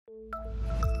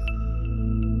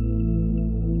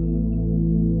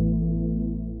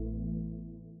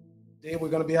Today, we're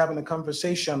going to be having a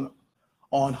conversation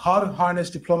on how to harness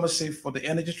diplomacy for the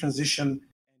energy transition and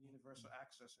universal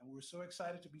access. And we're so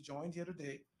excited to be joined here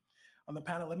today on the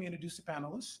panel. Let me introduce the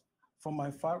panelists. From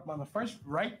my first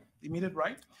right, immediate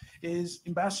right, is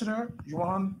Ambassador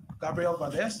Juan Gabriel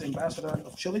Valdez, the Ambassador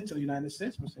of Chile to the United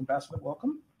States. Mr. Ambassador,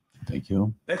 welcome. Thank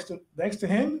you. Next to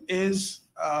him is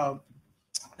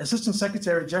Assistant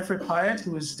Secretary Jeffrey Pyatt,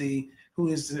 who is the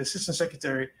Assistant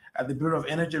Secretary at the Bureau of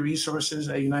Energy Resources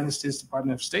at the United States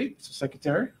Department of State. Mr.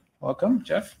 Secretary, welcome,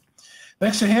 Jeff.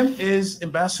 Next to him is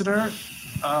Ambassador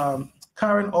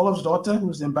Karen Olofsdotter, who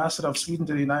is the Ambassador of Sweden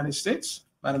to the United States.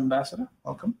 Madam Ambassador,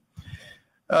 welcome.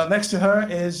 Next to her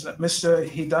is Mr.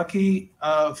 Hideki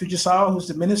Fujisawa, who's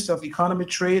the Minister of Economy,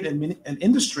 Trade, and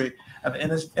Industry at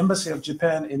the Embassy of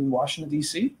Japan in Washington,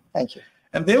 D.C. Thank you.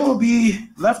 And they will be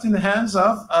left in the hands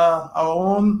of our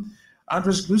own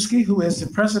Andres Gluski, who is the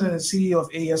President and CEO of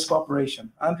AES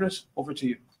Corporation. Andres, over to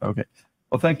you. Okay.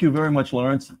 Well, thank you very much,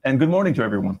 Lawrence, and good morning to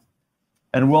everyone.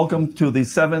 And welcome to the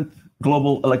 7th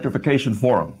Global Electrification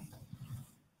Forum.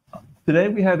 Today,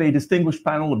 we have a distinguished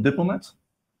panel of diplomats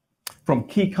from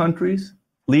key countries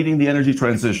leading the energy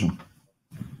transition.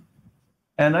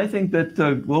 And I think that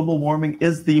global warming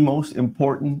is the most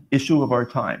important issue of our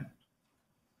time.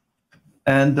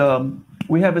 And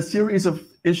we have a series of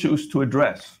issues to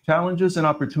address, challenges and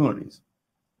opportunities.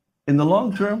 In the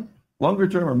longer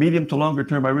term or medium to longer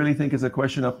term, I really think is a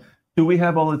question of, do we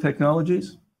have all the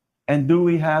technologies? And do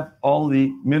we have all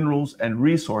the minerals and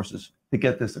resources to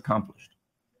get this accomplished?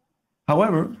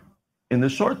 However, in the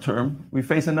short term, we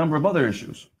face a number of other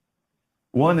issues.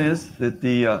 One is that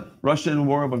the Russian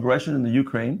war of aggression in the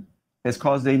Ukraine has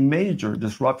caused a major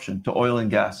disruption to oil and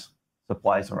gas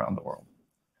supplies around the world.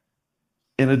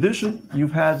 In addition,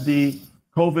 you've had the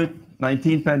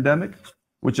COVID-19 pandemic,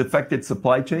 which affected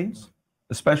supply chains,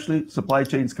 especially supply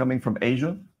chains coming from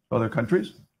Asia to other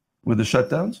countries with the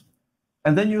shutdowns.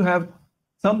 And then you have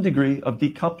some degree of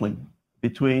decoupling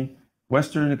between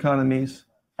Western economies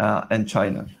and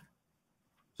China.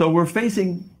 So we're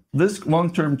facing this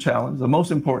long-term challenge, the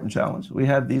most important challenge. We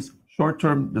have these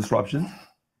short-term disruptions.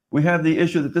 We have the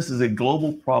issue that this is a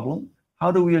global problem. How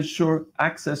do we assure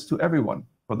access to everyone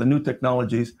for the new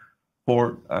technologies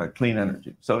for clean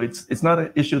energy? So it's not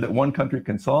an issue that one country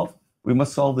can solve. We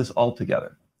must solve this all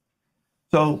together.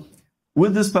 So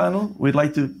with this panel, we'd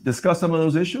like to discuss some of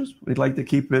those issues. We'd like to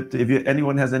keep it, if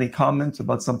anyone has any comments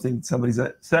about something somebody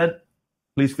said,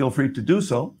 please feel free to do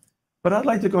so. But I'd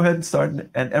like to go ahead and start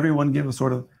and everyone give a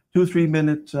sort of 2-3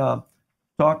 minute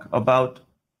talk about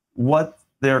what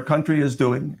their country is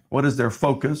doing, what is their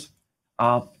focus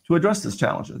to address these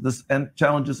challenges,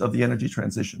 challenges of the energy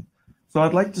transition. So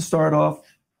I'd like to start off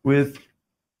with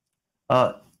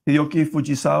Hideki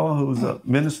Fujisawa, who's a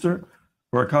Minister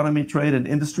for Economy, Trade, and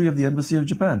Industry of the Embassy of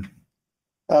Japan.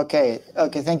 Okay.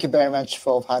 Thank you very much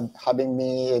for having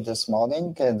me this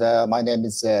morning. And my name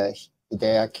is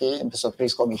Hideki, so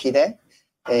please call me Hide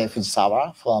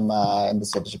Fujisawa from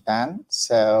Embassy of Japan.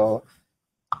 So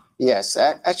yes,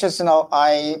 actually,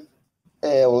 I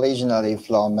originally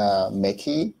from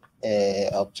METI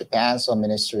of Japan, so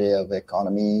Ministry of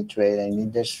Economy, Trade and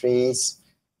Industries,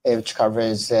 which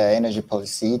covers energy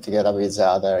policy together with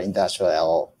other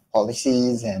industrial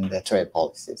policies and trade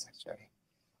policies, actually.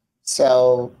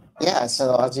 So yeah,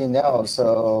 so as you know,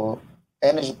 so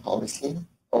energy policy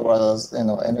or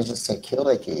energy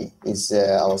security is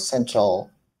our central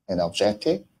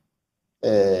objective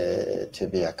to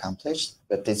be accomplished,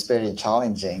 but it's very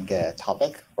challenging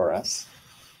topic for us.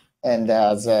 And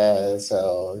as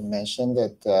so you mentioned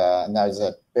that now is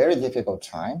a very difficult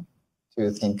time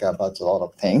to think about a lot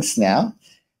of things now.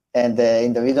 And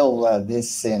in the middle of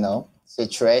this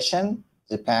situation,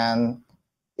 Japan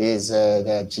is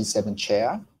the G7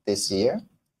 chair this year.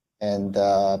 And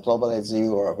probably as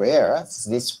you are aware,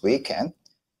 this weekend,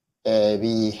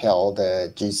 we held a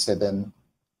G7,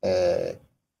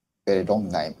 very long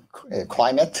name,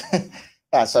 climate,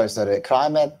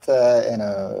 climate,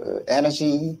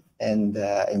 energy and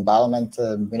environment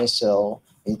ministerial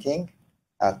meeting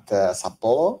at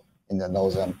Sapporo in the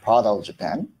northern part of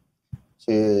Japan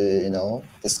to,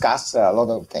 discuss a lot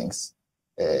of things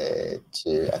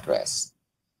to address.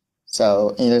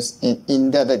 So in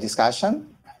the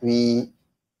discussion, we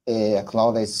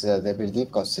acknowledge the very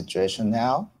difficult situation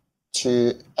now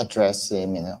to address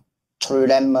the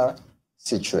trilemma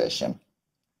situation,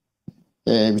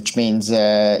 which means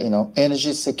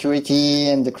energy security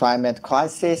and the climate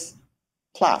crisis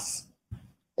plus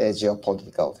a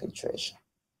geopolitical situation.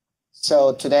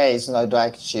 So today, I'd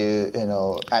like to,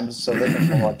 I'm so looking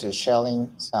forward to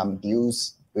sharing some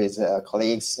views with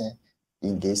colleagues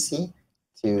in DC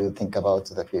to think about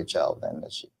the future of the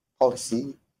energy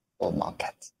policy or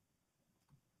market.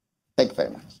 Thank you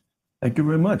very much. Thank you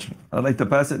very much. I'd like to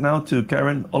pass it now to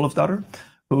Karen Olofsdotter,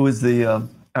 who is the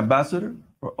ambassador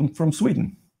from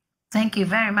Sweden. Thank you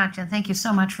very much, and thank you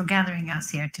so much for gathering us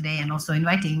here today and also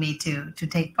inviting me to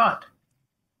take part.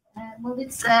 Well,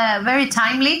 it's a very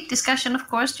timely discussion, of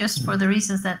course, just for the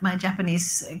reasons that my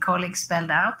Japanese colleagues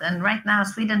spelled out. And right now,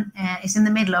 Sweden is in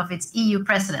the middle of its EU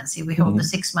presidency. We hold the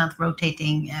 6-month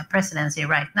rotating presidency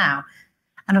right now.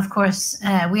 And of course,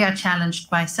 we are challenged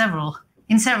by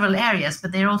in several areas,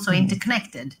 but they're also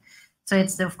interconnected. So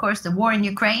it's, of course, the war in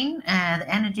Ukraine, the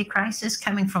energy crisis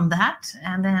coming from that,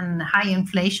 and then high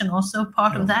inflation also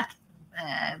part of that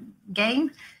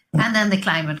game, and then the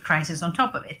climate crisis on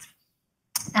top of it.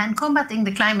 And combating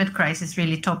the climate crisis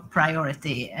really top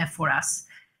priority for us.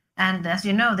 And as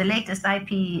you know, the latest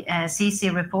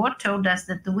IPCC report told us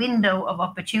that the window of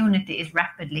opportunity is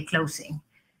rapidly closing.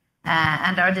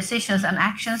 And our decisions and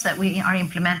actions that we are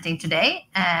implementing today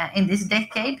in this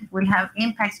decade will have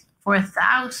impacts for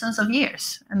thousands of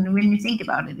years. And when you think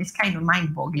about it, it's kind of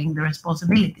mind-boggling the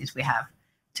responsibilities we have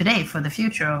today for the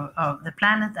future of the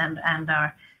planet and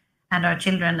our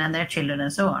children and their children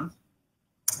and so on.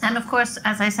 And of course,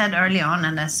 as I said early on,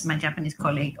 and as my Japanese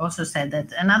colleague also said,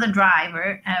 that another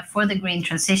driver for the green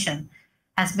transition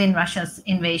has been Russia's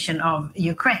invasion of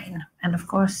Ukraine. And of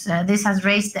course, this has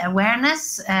raised the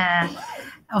awareness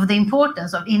of the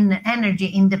importance of energy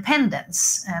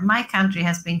independence. My country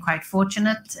has been quite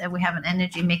fortunate. We have an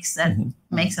energy mix that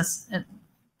makes us,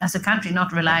 as a country,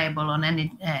 not reliable on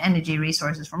any energy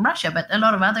resources from Russia, but a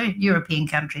lot of other European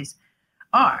countries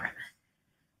are.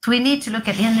 So we need to look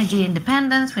at energy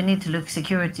independence. We need to look at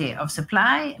security of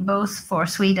supply, both for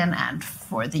Sweden and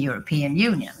for the European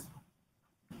Union.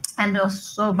 And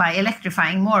also by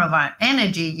electrifying more of our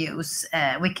energy use,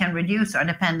 we can reduce our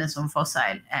dependence on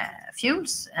fossil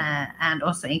fuels and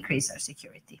also increase our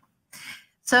security.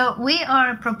 So we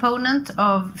are a proponent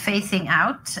of phasing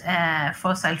out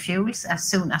fossil fuels as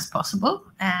soon as possible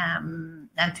and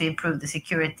to improve the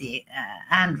security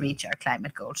and reach our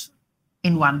climate goals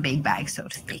in one big bag, so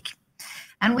to speak.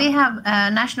 And we have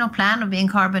a national plan of being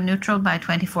carbon neutral by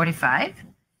 2045.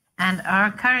 And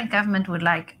our current government would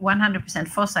like 100%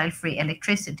 fossil-free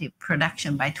electricity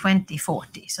production by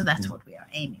 2040. So that's what we are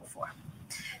aiming for.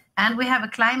 And we have a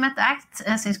climate act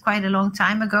since quite a long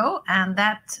time ago, and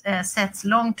that sets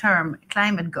long-term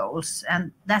climate goals.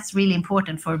 And that's really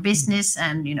important for business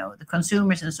and, you know, the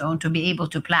consumers and so on to be able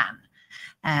to plan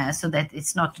so that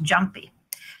it's not jumpy.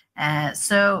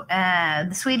 So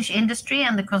the Swedish industry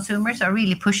and the consumers are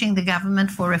really pushing the government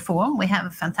for reform. We have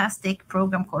a fantastic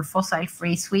program called Fossil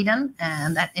Free Sweden,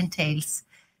 and that entails,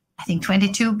 I think,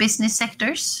 22 business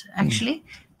sectors, actually,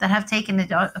 that have taken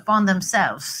it upon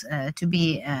themselves to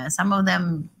be, some of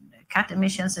them cut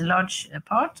emissions in large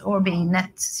part or be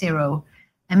net zero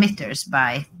emitters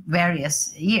by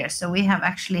various years. So we have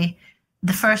actually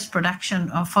the first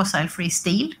production of fossil-free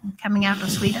steel coming out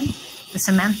of Sweden. The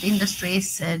cement industry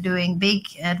is doing big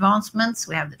advancements.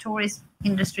 We have the tourist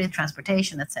industry,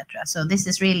 transportation, etc. So this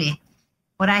is really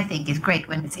what I think is great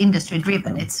when it's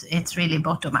industry-driven. It's really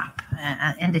bottom-up,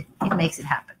 and it makes it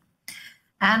happen.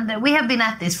 And we have been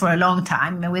at this for a long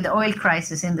time. With the oil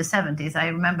crisis in the 70s, I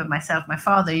remember myself, my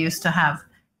father used to have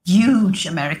huge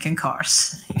American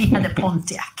cars. He had a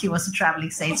Pontiac. He was a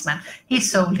traveling salesman. He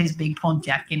sold his big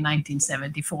Pontiac in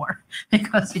 1974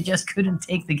 because he just couldn't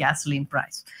take the gasoline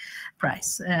price.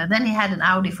 Then he had an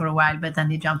Audi for a while, but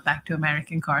then he jumped back to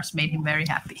American cars, made him very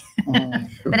happy.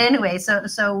 But anyway,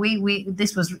 so we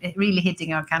this was really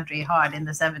hitting our country hard in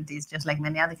the 70s, just like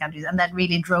many other countries, and that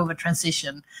really drove a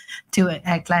transition to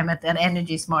climate and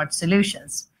energy smart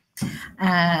solutions.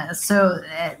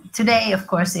 Today, of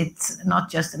course, it's not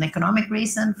just an economic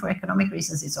reason. For economic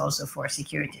reasons, it's also for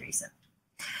security reasons.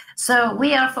 So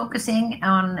we are focusing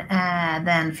on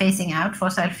then phasing out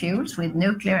fossil fuels with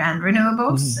nuclear and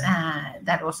renewables.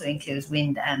 That also includes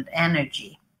wind and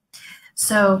energy.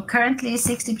 So currently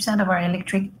 60% of our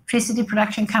electricity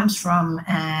production comes from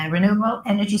renewable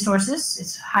energy sources.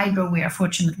 It's hydro, we are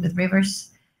fortunate with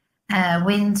rivers.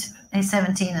 Wind is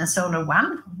 17 and solar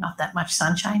 1, not that much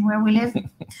sunshine where we live,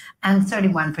 and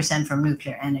 31% from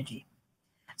nuclear energy.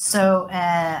 So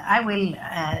I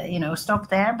will, stop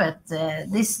there. But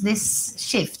this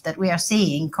shift that we are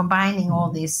seeing, combining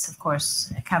all this, of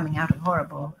course, coming out of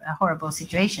a horrible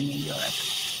situation in Europe,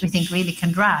 we think really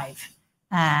can drive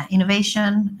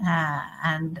innovation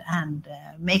and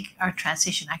make our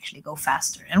transition actually go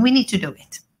faster. And we need to do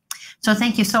it. So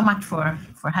thank you so much for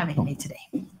having me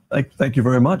today. Thank you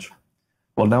very much.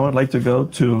 Well, now I'd like to go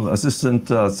to Assistant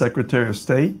Secretary of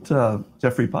State,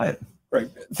 Jeffrey Pyatt. Right.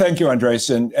 Thank you, Andres,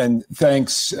 and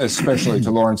thanks especially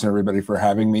to Lawrence and everybody for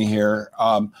having me here.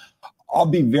 I'll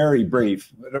be very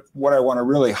brief. What I want to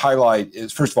really highlight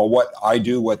is, first of all, what I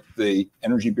do, what the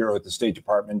Energy Bureau at the State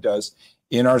Department does.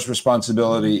 INR's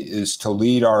responsibility is to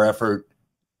lead our effort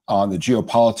on the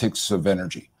geopolitics of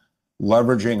energy,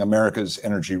 leveraging America's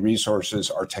energy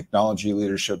resources, our technology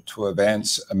leadership to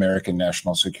advance American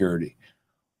national security.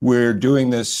 We're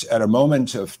doing this at a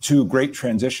moment of two great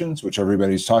transitions, which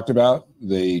everybody's talked about: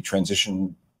 the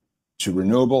transition to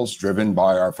renewables driven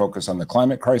by our focus on the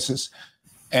climate crisis,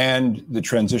 and the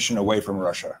transition away from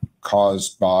Russia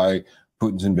caused by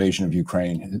Putin's invasion of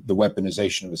Ukraine, the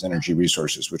weaponization of his energy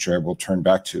resources, which I will turn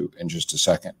back to in just a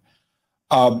second.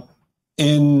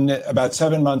 In about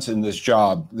 7 months in this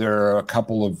job, there are a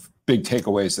couple of big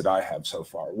takeaways that I have so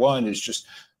far. One is just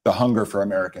the hunger for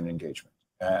American engagement.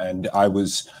 And I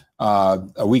was,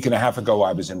 a week and a half ago,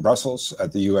 I was in Brussels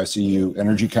at the US-EU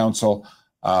Energy Council.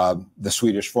 The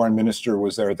Swedish foreign minister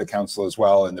was there at the council as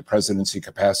well in the presidency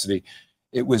capacity.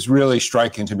 It was really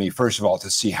striking to me, first of all, to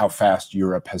see how fast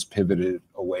Europe has pivoted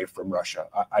away from Russia.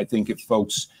 I think if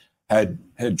folks had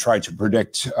tried to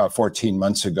predict 14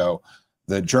 months ago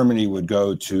that Germany would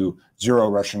go to zero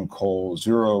Russian coal,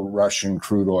 zero Russian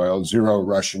crude oil, zero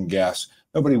Russian gas,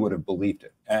 nobody would have believed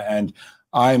it. And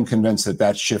I am convinced that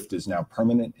that shift is now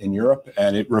permanent in Europe,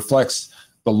 and it reflects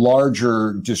the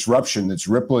larger disruption that's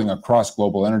rippling across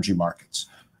global energy markets.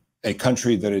 A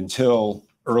country that until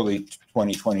early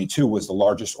 2022 was the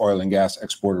largest oil and gas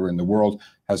exporter in the world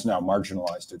has now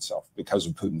marginalized itself because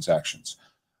of Putin's actions.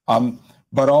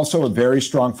 But also a very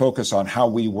strong focus on how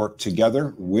we work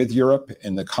together with Europe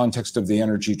in the context of the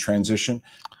energy transition,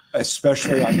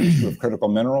 especially on the issue of critical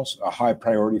minerals, a high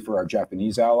priority for our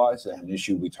Japanese allies, and an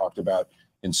issue we talked about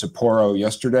in Sapporo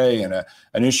yesterday, and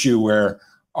an issue where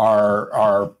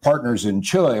our partners in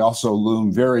Chile also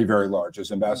loom very, very large,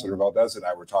 as Ambassador Valdez and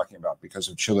I were talking about, because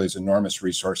of Chile's enormous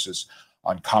resources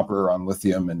on copper, on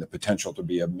lithium, and the potential to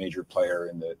be a major player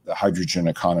in the hydrogen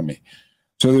economy.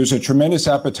 So there's a tremendous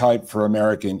appetite for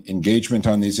American engagement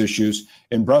on these issues.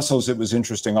 In Brussels, it was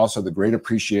interesting also the great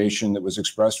appreciation that was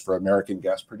expressed for American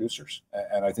gas producers.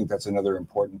 And I think that's another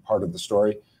important part of the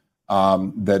story,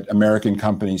 that American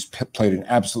companies played an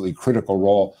absolutely critical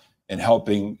role in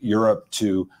helping Europe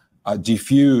to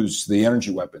defuse the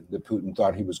energy weapon that Putin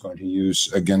thought he was going to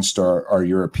use against our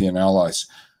European allies.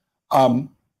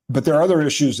 But there are other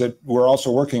issues that we're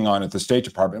also working on at the State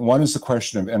Department. One is the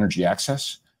question of energy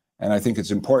access. And I think it's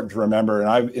important to remember,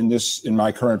 and in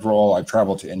my current role, I've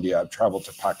traveled to India, I've traveled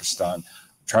to Pakistan, I'm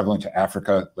traveling to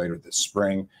Africa later this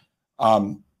spring.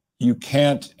 You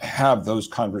can't have those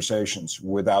conversations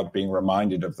without being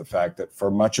reminded of the fact that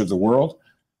for much of the world,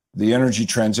 the energy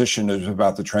transition is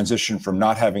about the transition from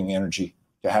not having energy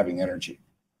to having energy.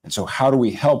 And so how do we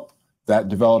help that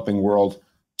developing world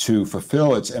to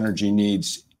fulfill its energy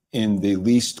needs in the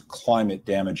least climate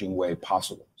damaging way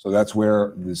possible? So that's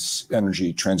where this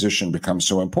energy transition becomes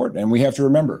so important. And we have to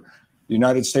remember, the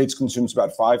United States consumes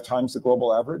about 5 times the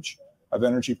global average of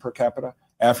energy per capita.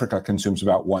 Africa consumes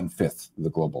about 1/5 of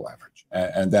the global average.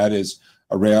 And that is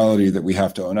a reality that we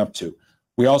have to own up to.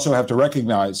 We also have to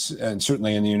recognize, and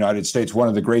certainly in the United States, one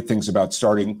of the great things about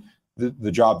starting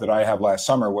the job that I had last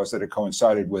summer was that it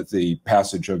coincided with the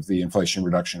passage of the Inflation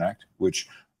Reduction Act, which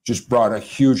just brought a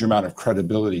huge amount of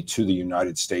credibility to the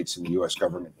United States and the US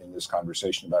government in this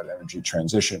conversation about energy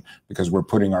transition, because we're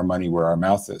putting our money where our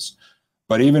mouth is.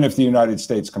 But even if the United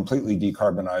States completely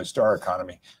decarbonized our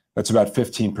economy, that's about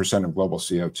 15% of global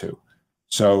CO2.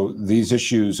 So these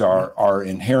issues are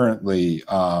inherently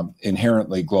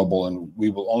global, and we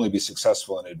will only be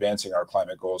successful in advancing our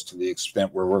climate goals to the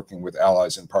extent we're working with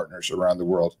allies and partners around the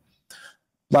world.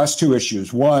 Last 2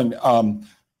 issues. One,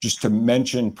 just to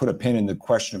mention, put a pin in the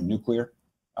question of nuclear.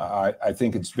 I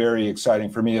think it's very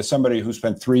exciting for me as somebody who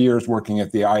spent 3 years working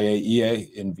at the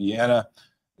IAEA in Vienna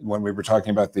when we were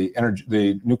talking about the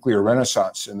nuclear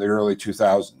renaissance in the early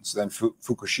 2000s. Then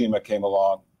Fukushima came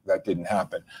along. That didn't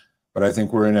happen. But I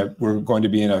think we're going to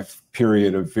be in a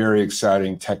period of very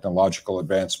exciting technological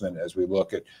advancement as we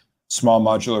look at small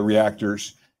modular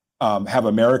reactors, have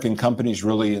American companies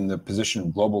really in the position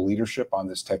of global leadership on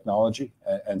this technology,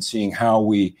 and seeing how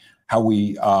we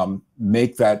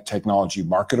make that technology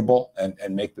marketable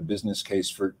and make the business case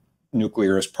for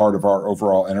nuclear as part of our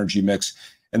overall energy mix.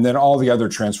 And then all the other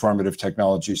transformative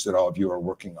technologies that all of you are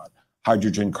working on: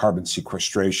 hydrogen, carbon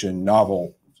sequestration,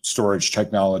 novel storage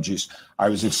technologies. I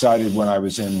was excited when I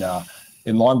was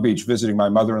in Long Beach visiting my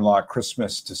mother-in-law at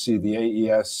Christmas to see the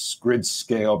AES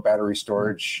grid-scale battery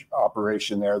storage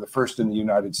operation there, the first in the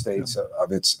United States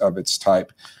of its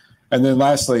type. And then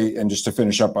lastly, and just to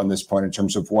finish up on this point in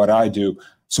terms of what I do,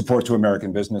 support to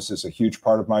American business is a huge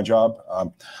part of my job.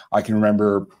 I can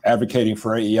remember advocating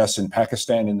for AES in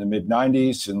Pakistan in the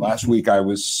mid-90s, and last week I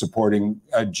was supporting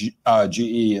GE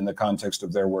in the context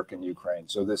of their work in Ukraine.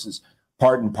 So this is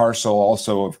part and parcel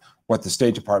also of what the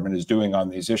State Department is doing on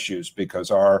these issues,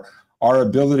 because our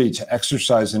ability to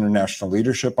exercise international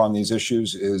leadership on these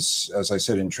issues is, as I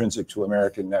said, intrinsic to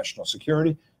American national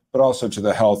security, but also to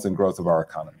the health and growth of our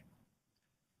economy.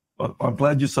 Well, I'm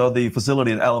glad you saw the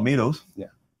facility in Alamitos. Yeah.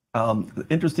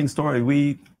 Interesting story.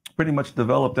 We pretty much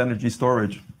developed energy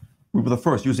storage. We were the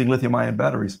first using lithium-ion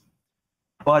batteries.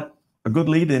 But a good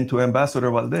lead-in to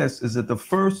Ambassador Valdez is that the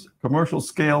first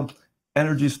commercial-scale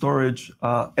energy storage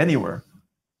anywhere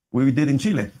we did in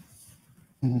Chile,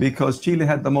 because Chile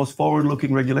had the most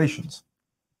forward-looking regulations.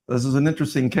 This is an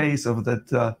interesting case of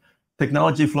that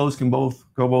technology flows can go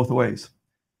both ways.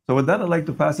 So with that, I'd like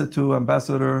to pass it to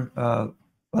Ambassador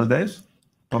Valdez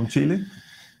from Chile.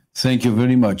 Thank you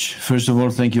very much. First of all,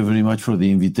 thank you very much for the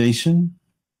invitation.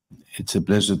 It's a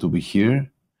pleasure to be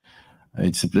here.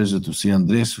 It's a pleasure to see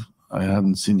Andres. I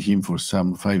haven't seen him for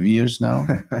some 5 years now.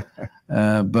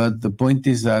 But the point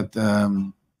is that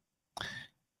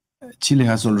Chile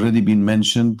has already been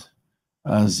mentioned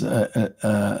as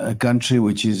a country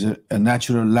which is a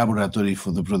natural laboratory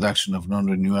for the production of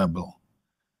non-renewables.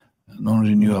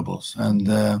 And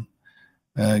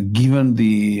given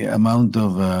the amount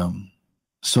of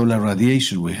solar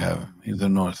radiation we have in the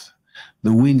north,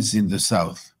 the winds in the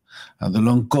south, and the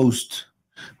long coast,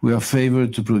 we are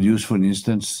favored to produce, for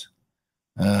instance,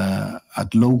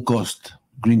 at low cost,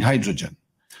 green hydrogen,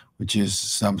 which is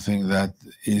something that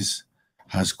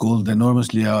has called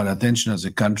enormously our attention as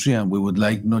a country, and we would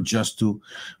like not just to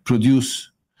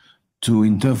produce for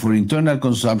internal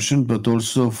consumption, but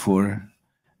also for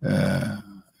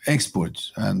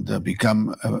exports, and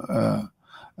become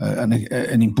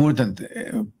an important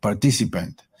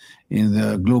participant in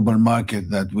the global market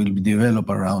that will be developed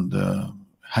around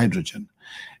hydrogen.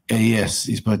 AES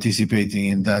is participating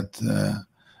in that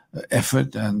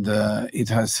effort, and it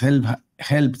has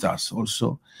helped us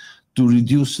also to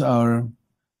reduce our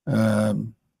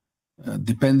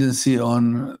dependency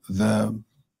on the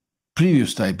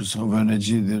previous types of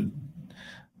energy.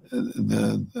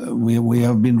 We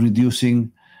have been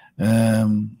reducing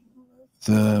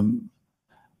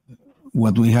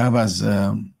what we have as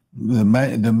the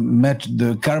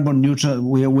carbon neutral.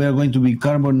 We are going to be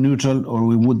carbon neutral, or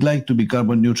we would like to be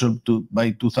carbon neutral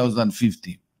by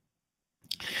 2050.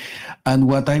 And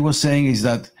what I was saying is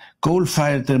that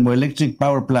coal-fired thermoelectric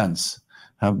power plants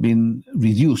have been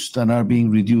reduced and are being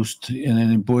reduced in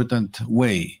an important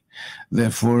way.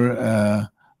 Therefore,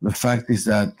 the fact is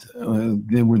that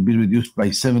they will be reduced by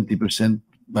 70%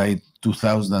 by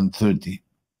 2030.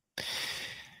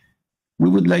 We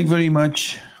would like very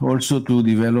much also to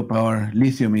develop our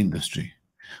lithium industry.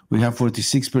 We have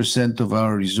 46%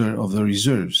 of the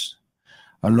reserves.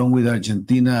 Along with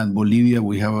Argentina and Bolivia,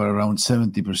 we have around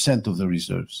 70% of the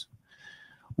reserves.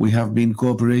 We have been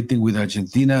cooperating with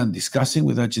Argentina and discussing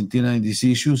with Argentina in these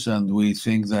issues, and we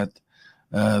think that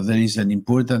there is an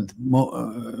important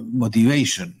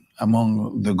motivation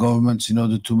among the governments in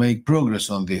order to make progress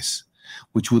on this,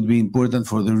 which would be important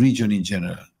for the region in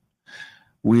general.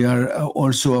 We are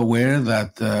also aware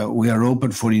that we are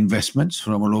open for investments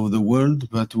from all over the world,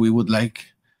 but we would like,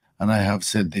 and I have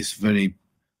said this very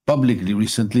publicly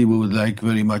recently, we would like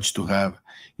very much to have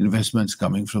investments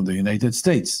coming from the United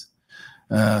States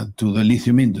to the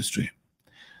lithium industry.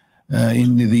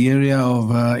 In the area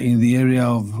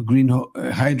of green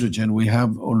hydrogen, we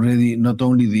have already not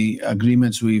only the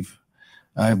agreements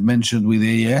I've mentioned with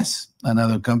AES and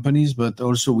other companies, but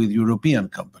also with European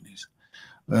companies.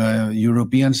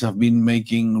 Europeans have been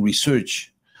making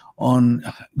research on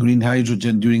green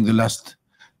hydrogen during the last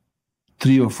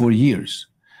 3 or 4 years,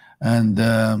 and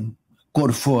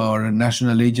Corfo, our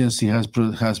national agency,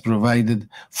 has provided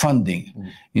funding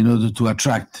in order to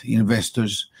attract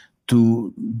investors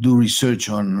to do research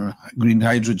on green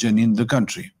hydrogen in the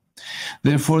country.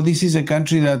 Therefore, this is a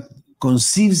country that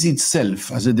conceives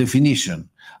itself as a definition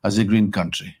as a green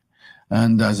country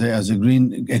and as a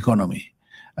green economy.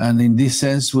 And in this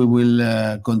sense, we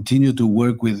will continue to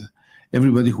work with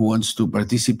everybody who wants to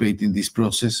participate in this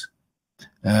process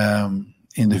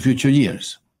in the future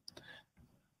years.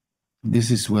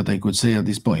 This is what I could say at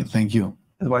this point. Thank you.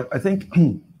 I think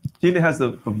Chile has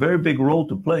a very big role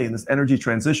to play in this energy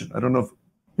transition. I don't know if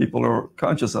people are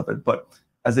conscious of it, but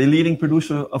as a leading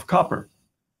producer of copper.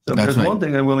 So there's one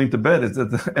thing I'm willing to bet is that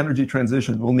the energy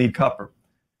transition will need copper.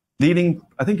 I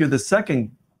think you're the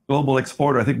second global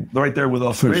exporter, I think right there with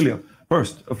Australia,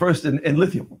 first in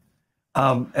lithium.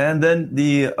 And then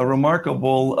the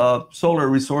remarkable solar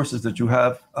resources that you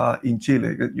have in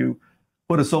Chile. You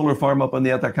put a solar farm up on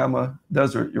the Atacama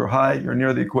Desert, you're high, you're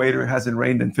near the equator, it hasn't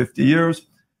rained in 50 years,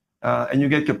 and you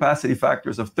get capacity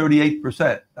factors of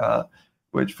 38%,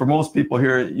 which for most people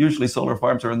here, usually solar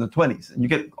farms are in the 20s. And you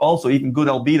get also even good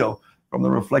albedo from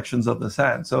the reflections of the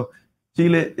sand. So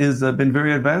Chile has been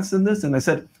very advanced in this, and I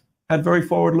said, had very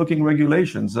forward-looking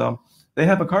regulations. They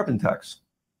have a carbon tax.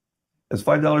 It's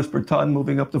 $5 per ton,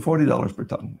 moving up to $40 per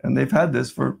ton. And they've had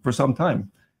this for some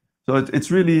time. So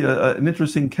it's really an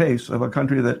interesting case of a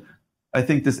country that I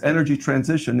think this energy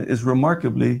transition is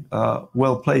remarkably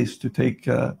well placed to take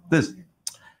this.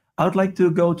 I would like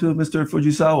to go to Mr.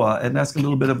 Fujisawa and ask a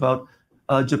little bit about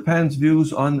Japan's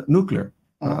views on nuclear,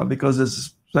 because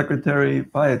as Secretary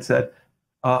Payet said,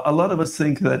 a lot of us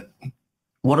think that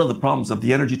one of the problems of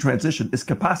the energy transition is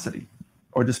capacity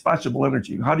or dispatchable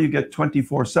energy. How do you get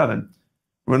 24/7?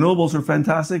 Renewables are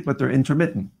fantastic, but they're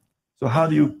intermittent. So how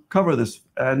do you cover this?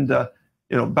 And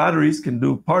batteries can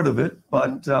do part of it,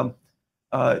 but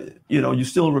you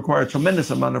still require a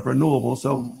tremendous amount of renewables.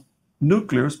 So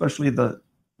nuclear, especially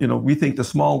we think the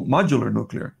small modular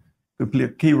nuclear could play a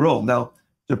key role. Now,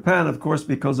 Japan, of course,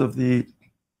 because of the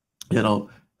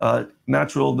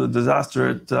natural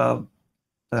disaster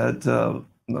has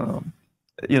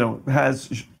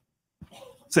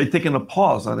taken a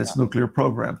pause on its nuclear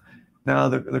program. Now,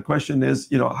 the question is,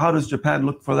 how does Japan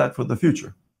look for that for the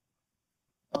future?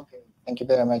 Okay, thank you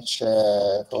very much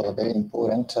for the very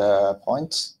important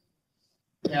points.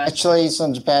 Yeah, actually,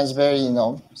 Japan is very,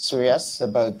 serious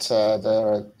about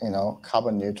the,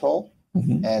 carbon neutral,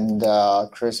 and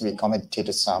closely committed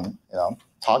to some,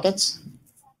 targets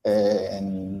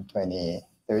in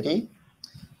 2030.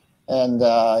 And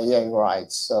yeah, you're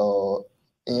right. So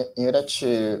in order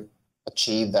to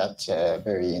achieve that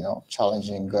very,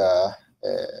 challenging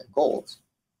goals,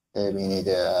 we need,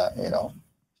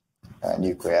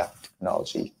 nuclear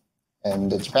technology.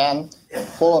 And Japan,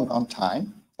 for a long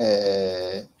time,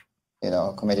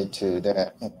 committed to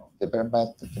the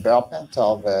development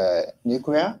of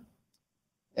nuclear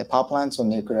power plants or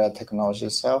nuclear technology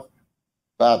itself.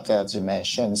 But as you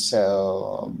mentioned,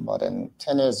 so more than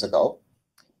 10 years ago,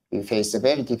 we faced a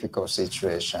very difficult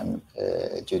situation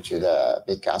due to the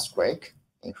big earthquake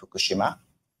in Fukushima.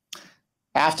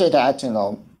 After that,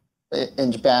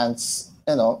 in Japan,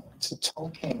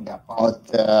 talking about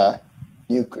the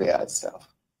nuclear itself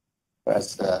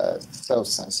was so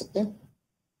sensitive.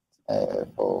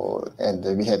 And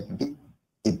we had big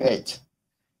debate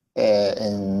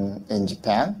in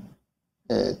Japan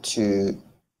to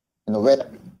whether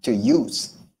to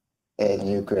use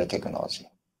nuclear technology.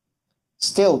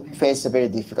 Still, we face a very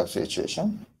difficult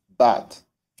situation, but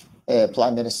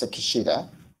Prime Minister Kishida,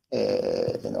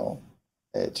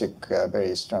 took a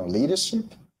very strong leadership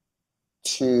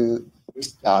to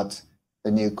restart the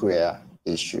nuclear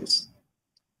issues.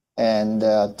 And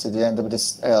to the end of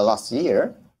this last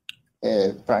year,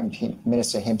 Prime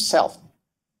Minister himself,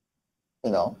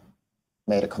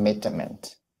 made a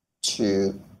commitment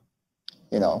to,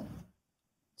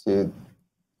 to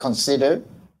consider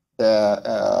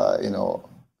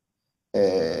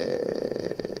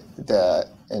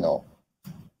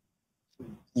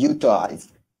utilize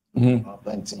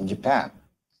plants in Japan.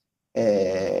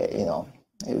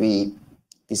 We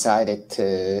decided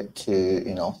to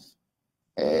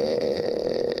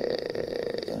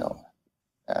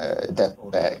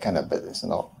the kind of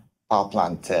power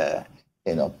plant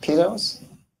pillars,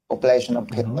 operational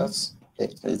pillars.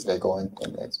 It's going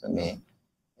to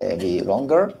be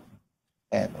longer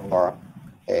and or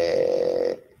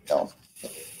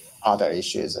other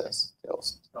issues still.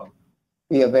 So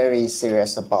we are very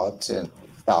serious about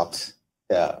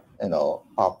the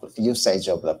usage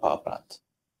of the power plant.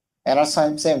 And at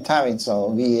the same time,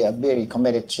 we are very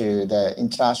committed to the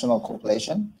international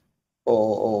cooperation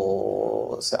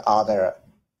or other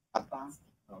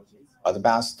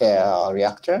advanced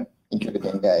reactor,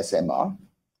 including the SMR.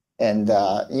 And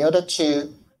in order to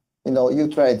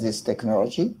utilize this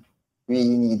technology, we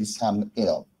need some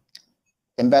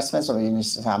investments, or we need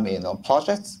some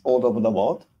projects all over the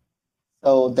world,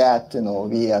 so that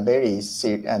we are very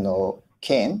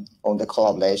keen on the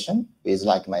collaboration with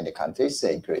like-minded countries,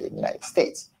 including the United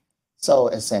States. So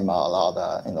SMR, or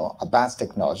the advanced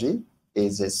technology,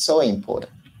 is so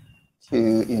important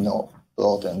to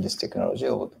broaden this technology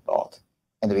over the world.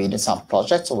 And we need some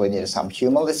projects, or we need some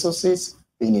human resources.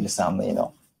 We need some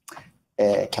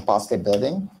capacity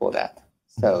building for that.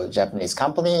 So Japanese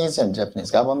companies and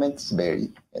Japanese government is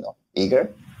very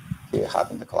eager to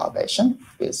have the collaboration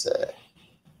with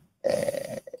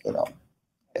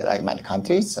like-minded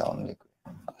countries on nuclear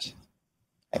technology.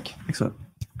 Thank you. Excellent.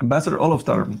 Ambassador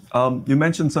Olofsdottir, you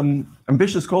mentioned some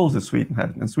ambitious goals that Sweden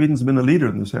had, and Sweden's been a leader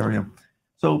in this area.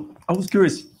 So I was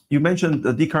curious, you mentioned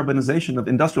the decarbonization of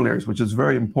industrial areas, which is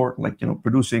very important, like,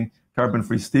 producing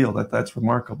carbon-free steel, that's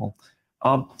remarkable.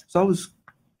 So I was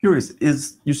curious,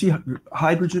 you see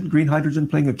hydrogen, green hydrogen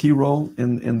playing a key role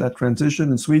in that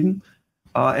transition in Sweden?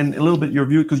 And a little bit your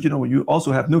view, because, you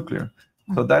also have nuclear.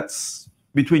 So that's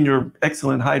between your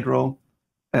excellent hydro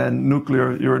and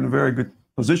nuclear, you're in a very good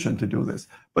position to do this.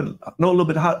 But know a little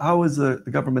bit, how is the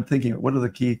government thinking? What are the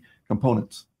key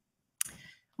components?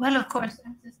 Well, of course,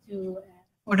 access to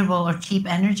affordable or cheap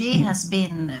energy has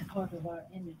been part of our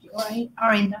energy, or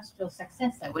our industrial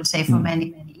success, I would say, for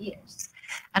many, many years.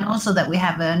 And also that we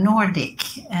have a Nordic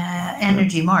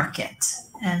energy market.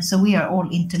 And so we are all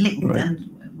interlinked. Right.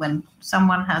 And when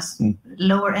someone has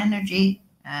lower energy,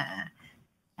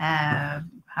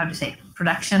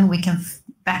 production, we can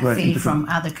backfill from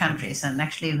other countries. And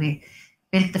actually, we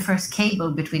built the first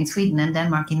cable between Sweden and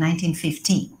Denmark in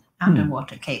 1915,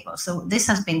 underwater cable. So this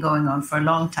has been going on for a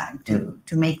long time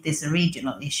to make this a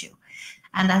regional issue.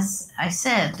 And as I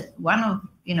said, one of,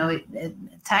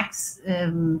 tax,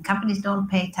 companies don't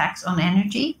pay tax on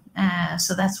energy.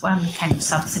 So that's one kind of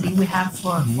subsidy we have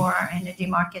for our energy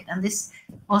market. And this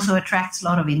also attracts a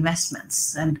lot of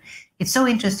investments. And it's so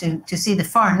interesting to see the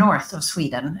far north of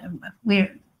Sweden.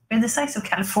 We're the size of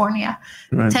California,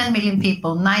 right. 10 million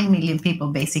people, 9 million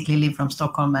people basically live from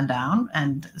Stockholm and down.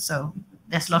 And so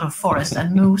there's a lot of forest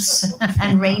and moose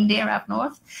and reindeer up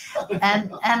north.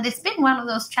 And it's been one of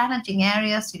those challenging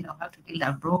areas, how to build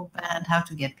our broadband, how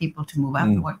to get people to move up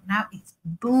north. Now it's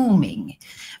booming.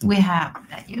 We have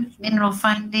huge mineral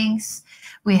findings.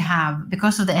 We have,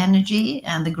 because of the energy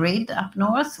and the grid up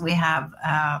north, we have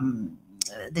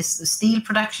this steel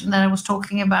production that I was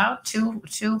talking about.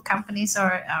 Two companies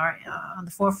are on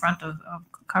the forefront of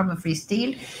carbon-free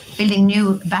steel, building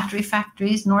new battery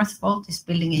factories. Northvolt is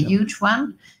building a huge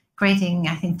one, creating,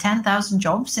 I think, 10,000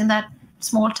 jobs in that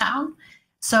small town.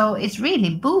 So it's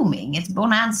really booming. It's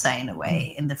bonanza in a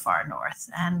way in the far north.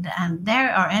 And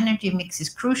there our energy mix is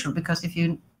crucial, because if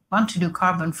you want to do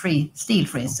carbon-free steel,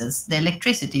 for instance, the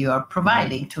electricity you are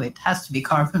providing to it has to be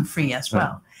carbon-free as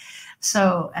well.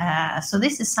 So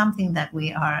this is something that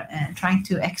we are trying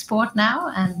to export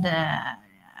now. And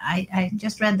I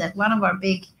just read that one of our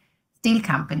big steel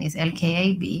companies,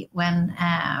 LKAB,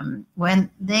 when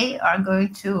they are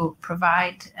going to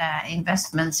provide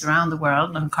investments around the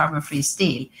world on carbon-free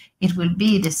steel, it will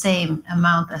be the same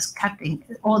amount as cutting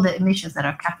all the emissions that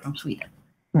are cut from Sweden.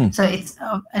 So it's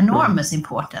of enormous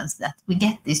importance that we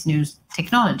get this new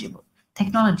technology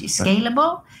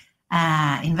scalable.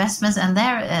 Investments, and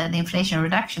there the Inflation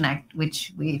Reduction Act,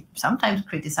 which we sometimes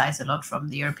criticize a lot from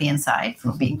the European side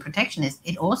for being protectionist,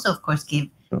 it also, of course,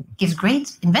 gives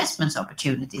great investments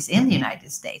opportunities in the United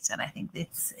States. And I think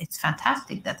it's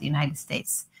fantastic that the United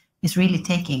States is really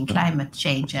taking climate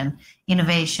change and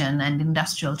innovation and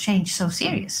industrial change so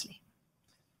seriously.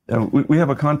 Yeah, we have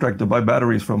a contract to buy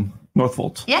batteries from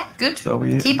Northvolt. Yeah, good. So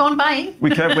we keep on buying.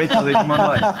 We can't wait till they come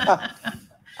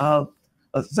online.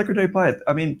 Secretary Pyatt,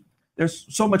 I mean, there's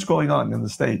so much going on in the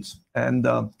States. And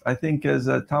I think, as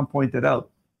Tom pointed out,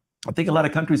 I think a lot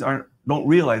of countries don't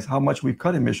realize how much we've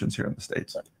cut emissions here in the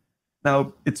States.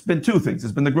 Now, it's been two things.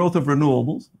 It's been the growth of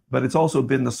renewables, but it's also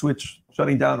been the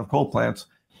shutting down of coal plants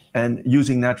and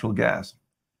using natural gas.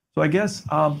 So I guess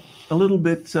a little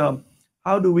bit,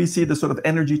 how do we see the sort of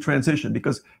energy transition?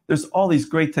 Because there's all these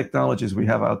great technologies we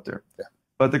have out there. Yeah.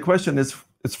 But the question is,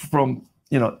 it's from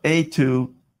A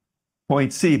to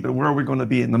point C, but where are we going to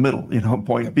be in the middle,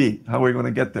 point B? How are we going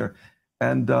to get there?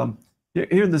 And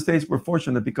here in the States, we're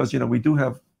fortunate because, we do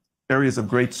have areas of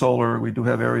great solar, we do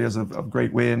have areas of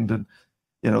great wind, and,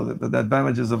 the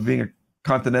advantages of being a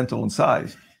continental in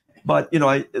size. But,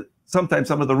 sometimes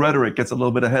some of the rhetoric gets a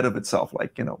little bit ahead of itself,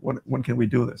 like, when can we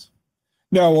do this?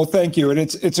 No, well, thank you. And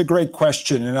it's a great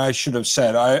question. And I should have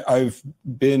said, I've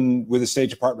been with the State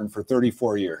Department for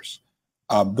 34 years.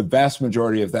 The vast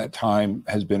majority of that time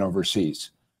has been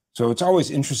overseas. So it's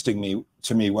always interesting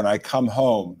to me when I come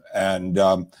home, and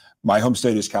my home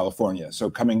state is California. So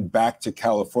coming back to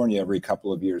California every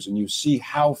couple of years, and you see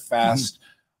how fast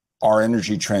our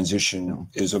energy transition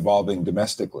is evolving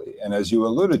domestically. And as you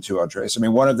alluded to, Andres, I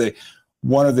mean, one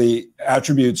of the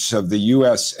attributes of the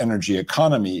U.S. energy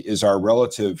economy is our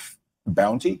relative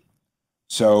bounty.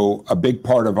 So a big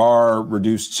part of our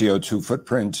reduced CO2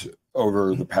 footprint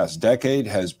over the past decade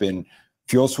has been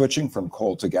fuel switching from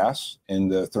coal to gas in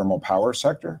the thermal power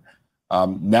sector.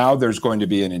 Now there's going to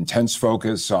be an intense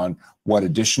focus on what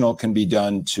additional can be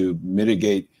done to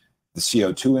mitigate the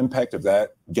CO2 impact of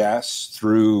that gas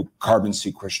through carbon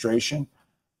sequestration.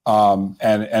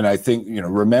 And I think,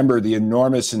 remember the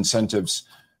enormous incentives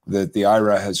that the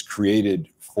IRA has created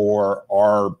for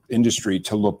our industry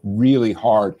to look really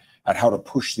hard at how to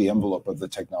push the envelope of the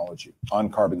technology on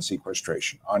carbon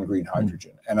sequestration, on green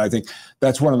hydrogen. And I think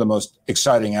that's one of the most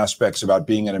exciting aspects about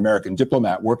being an American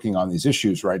diplomat working on these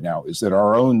issues right now, is that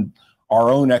our own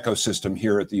ecosystem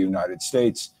here at the United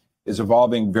States is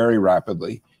evolving very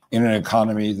rapidly in an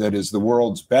economy that is the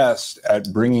world's best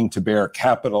at bringing to bear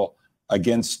capital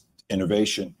against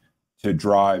innovation to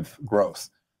drive growth.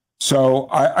 So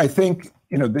I think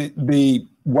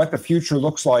what the future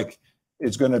looks like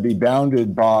is going to be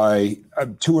bounded by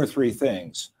 2 or 3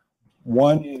 things.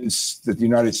 One is that the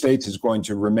United States is going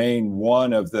to remain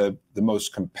one of the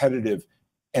most competitive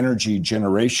energy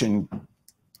generation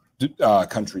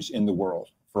countries in the world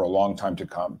for a long time to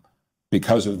come,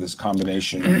 because of this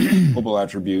combination of global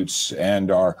attributes and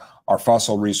our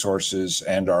fossil resources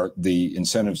and the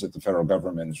incentives that the federal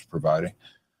government is providing.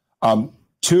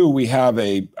 2, we have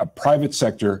a private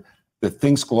sector that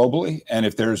thinks globally. And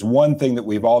if there's one thing that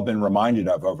we've all been reminded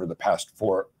of over the past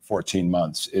 14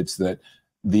 months, it's that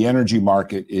the energy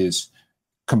market is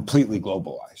completely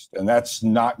globalized, and that's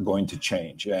not going to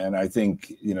change. And I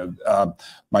think,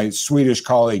 my Swedish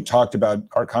colleague talked about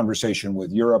our conversation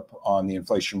with Europe on the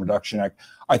Inflation Reduction Act.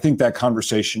 I think that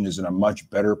conversation is in a much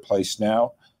better place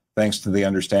now, thanks to the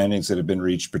understandings that have been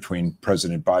reached between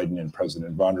President Biden and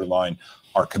President von der Leyen,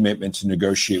 our commitment to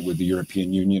negotiate with the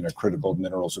European Union a critical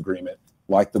minerals agreement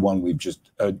like the one we've just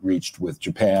reached with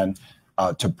Japan,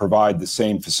 to provide the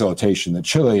same facilitation that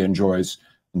Chile enjoys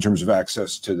in terms of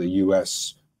access to the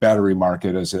U.S. battery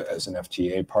market as an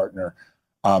FTA partner.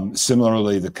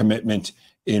 Similarly, the commitment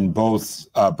in both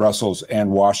Brussels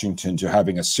and Washington to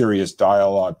having a serious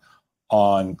dialogue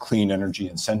on clean energy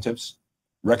incentives,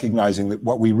 recognizing that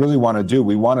what we really want to do,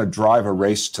 we want to drive a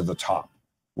race to the top,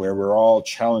 where we're all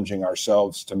challenging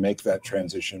ourselves to make that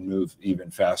transition move even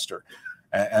faster.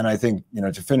 And I think,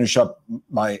 to finish up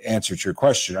my answer to your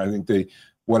question, I think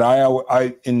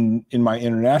in my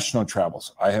international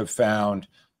travels, I have found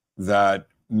that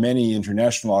many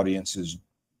international audiences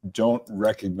don't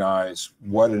recognize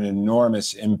what an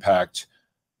enormous impact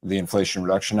the Inflation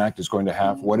Reduction Act is going to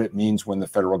have, what it means when the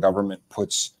federal government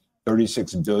puts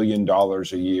 $36 billion a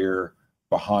year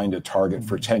behind a target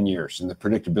for 10 years, and the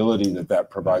predictability that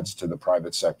provides to the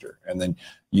private sector. And then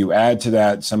you add to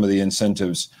that some of the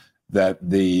incentives that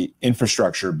the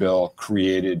infrastructure bill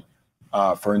created,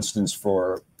 for instance,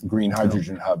 for green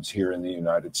hydrogen hubs here in the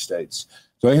United States.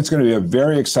 So I think it's going to be a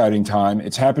very exciting time.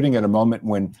 It's happening at a moment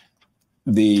when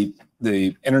the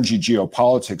energy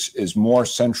geopolitics is more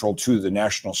central to the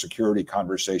national security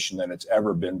conversation than it's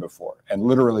ever been before. And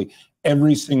literally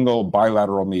every single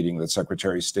bilateral meeting that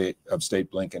Secretary of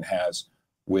State Blinken has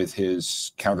with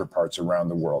his counterparts around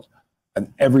the world,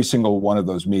 and every single one of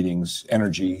those meetings,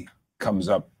 energy comes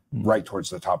up right towards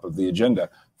the top of the agenda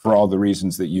for all the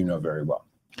reasons that you know very well.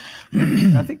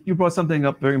 I think you brought something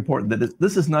up very important, that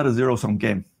this is not a zero-sum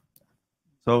game.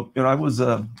 So, I was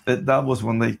at Davos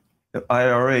when the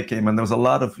IRA came, and there was a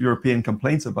lot of European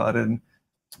complaints about it. And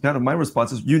kind of my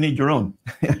response is, you need your own,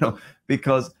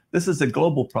 because this is a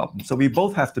global problem. So we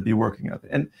both have to be working on it.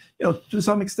 And, to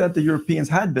some extent, the Europeans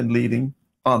had been leading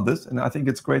on this. And I think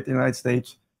it's great the United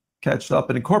States catched up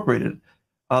and incorporated it.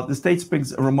 The States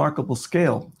brings a remarkable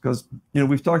scale because,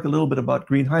 we've talked a little bit about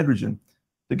green hydrogen.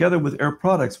 Together with Air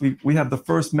Products, we have the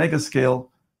first mega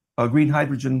scale green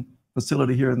hydrogen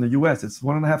facility here in the US. It's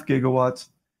 1.5 gigawatts.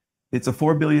 It's a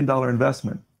 $4 billion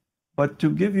investment. But to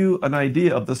give you an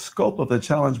idea of the scope of the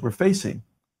challenge we're facing,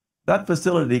 that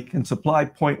facility can supply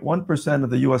 0.1% of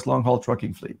the US long-haul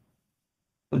trucking fleet.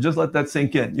 So just let that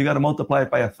sink in. You got to multiply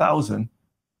it by 1,000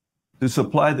 to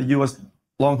supply the US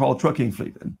long-haul trucking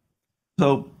fleet.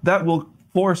 So that will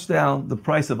force down the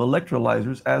price of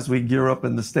electrolyzers as we gear up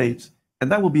in the States,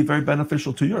 and that will be very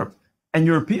beneficial to Europe. And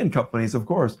European companies, of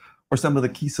course, are some of the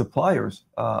key suppliers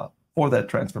for that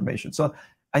transformation. So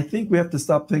I think we have to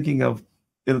stop thinking of,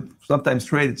 sometimes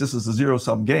trade just as a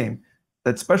zero-sum game,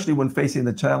 that especially when facing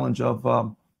the challenge of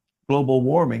global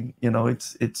warming,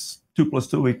 it's 2 +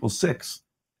 2 = 6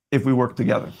 if we work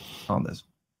together on this.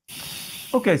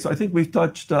 Okay, so I think we've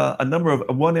touched a number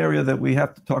of one area that we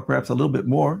have to talk perhaps a little bit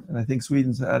more, and I think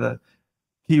Sweden's had a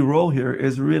key role here,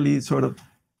 is really sort of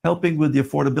helping with the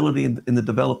affordability in the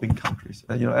developing countries.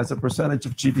 As a percentage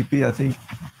of GDP, I think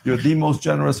you're the most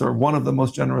generous or one of the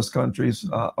most generous countries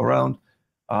around.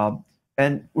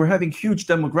 And we're having huge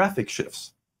demographic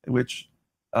shifts, which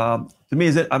to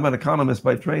me I'm an economist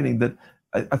by training, that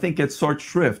I think gets short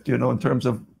shrift, in terms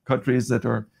of countries that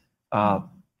are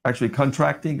actually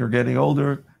contracting or getting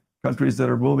older, countries that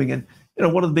are booming. And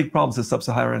one of the big problems is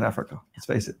sub-Saharan Africa. Let's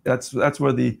face it. That's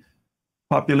where the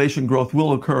population growth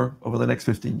will occur over the next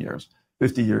 50 years.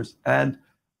 And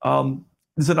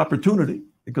there's an opportunity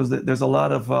because there's a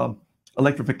lot of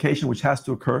electrification which has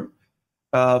to occur.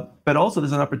 But also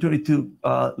there's an opportunity to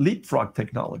leapfrog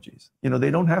technologies.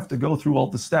 They don't have to go through all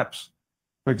the steps,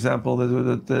 for example,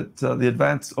 that the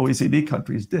advanced OECD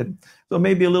countries did. So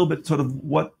maybe a little bit sort of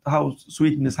how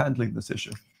Sweden is handling this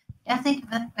issue. I think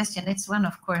that question, it's one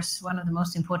of the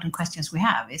most important questions we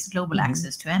have is global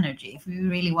access to energy. If we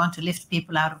really want to lift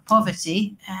people out of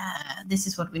poverty, this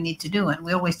is what we need to do. And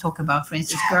we always talk about, for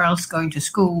instance, girls going to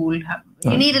school.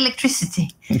 You need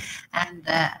electricity. And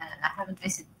I haven't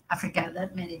visited Africa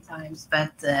that many times,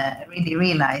 but really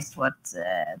realized what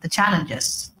the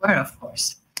challenges were, of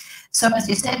course. So as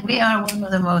you said, we are one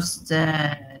of the most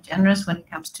generous when it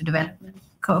comes to development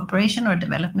cooperation or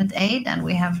development aid, and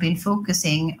we have been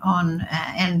focusing on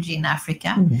energy in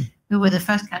Africa. We were the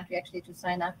first country actually to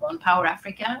sign up on Power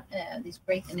Africa, this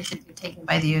great initiative taken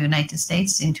by the United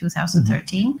States in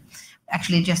 2013.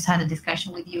 Actually just had a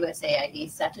discussion with USAID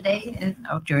Saturday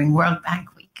during World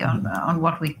Bank Week on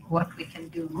what we can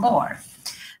do more.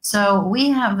 So we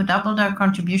have doubled our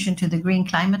contribution to the Green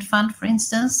Climate Fund, for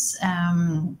instance.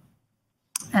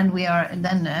 And we are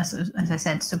then, as I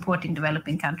said, supporting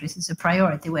developing countries is a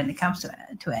priority when it comes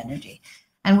to energy.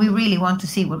 And we really want to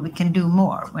see what we can do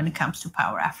more when it comes to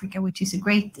Power Africa, which is a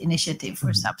great initiative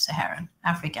for sub-Saharan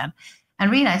Africa.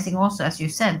 And realizing also, as you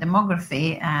said,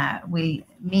 demography will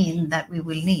mean that we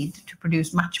will need to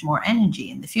produce much more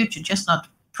energy in the future, just not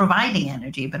providing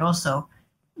energy, but also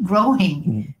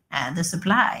growing the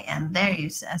supply. And there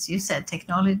is, as you said,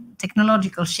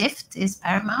 technological shift is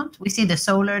paramount. We see the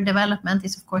solar development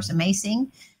is, of course,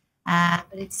 amazing, but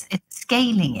it's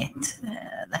scaling it.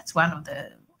 That's one of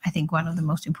the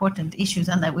most important issues,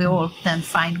 and that we all then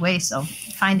find ways of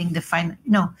finding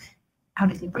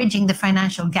bridging the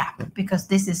financial gap, because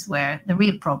this is where the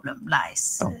real problem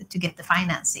lies, to get the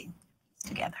financing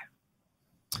together.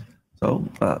 So,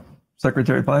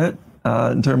 Secretary Payet,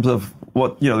 in terms of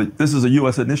this is a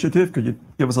U.S. initiative. Could you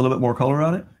give us a little bit more color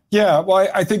on it? Yeah, well,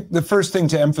 I think the first thing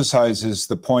to emphasize is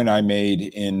the point I made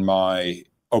in my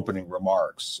opening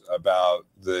remarks about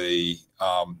the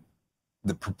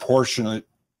proportionate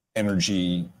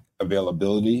energy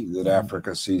availability that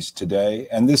Africa sees today.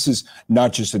 And this is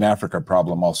not just an Africa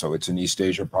problem also, it's an East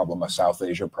Asia problem, a South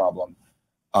Asia problem.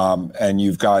 And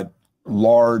you've got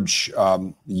large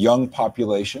young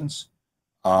populations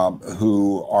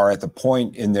who are at the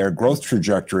point in their growth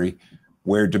trajectory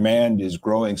where demand is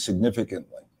growing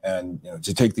significantly. And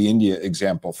to take the India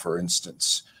example, for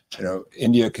instance,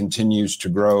 India continues to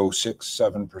grow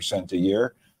 6-7% a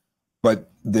year,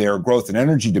 but their growth in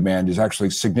energy demand is actually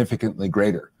significantly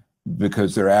greater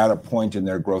because they're at a point in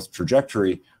their growth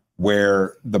trajectory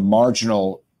where the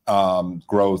marginal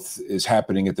growth is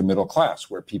happening at the middle class,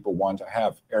 where people want to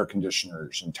have air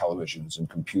conditioners and televisions and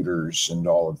computers and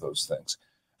all of those things.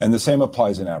 And the same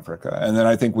applies in Africa. And then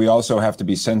I think we also have to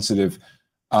be sensitive,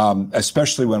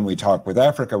 especially when we talk with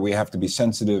Africa, we have to be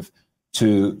sensitive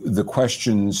to the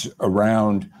questions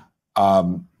around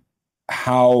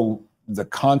how the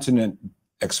continent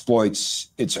exploits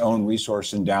its own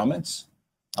resource endowments,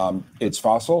 its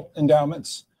fossil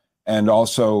endowments, and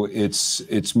also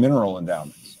its mineral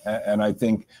endowments. And I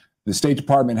think the State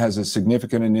Department has a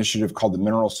significant initiative called the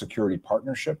Mineral Security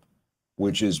Partnership,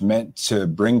 which is meant to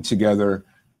bring together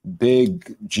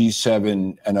big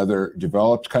G7 and other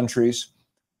developed countries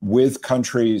with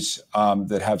countries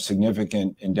that have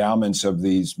significant endowments of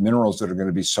these minerals that are going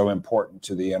to be so important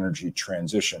to the energy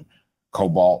transition: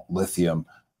 cobalt, lithium,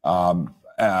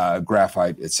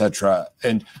 graphite, etc.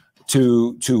 And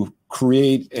to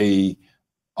create a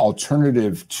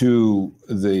alternative to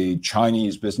the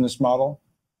Chinese business model,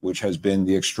 which has been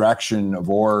the extraction of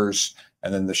ores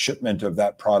and then the shipment of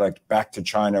that product back to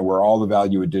China, where all the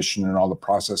value addition and all the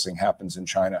processing happens in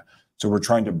China. So we're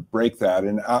trying to break that.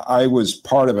 And I was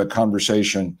part of a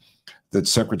conversation that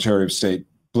Secretary of State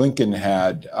Blinken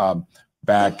had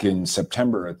back in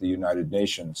September at the United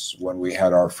Nations when we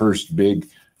had our first big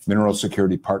Mineral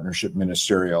Security Partnership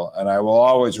ministerial. And I will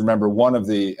always remember one of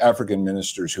the African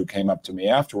ministers who came up to me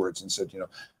afterwards and said,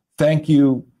 thank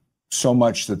you so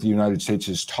much that the United States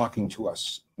is talking to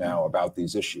us now about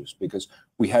these issues, because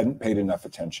we hadn't paid enough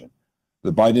attention.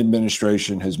 The Biden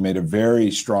administration has made a very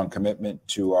strong commitment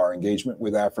to our engagement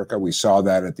with Africa. We saw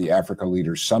that at the Africa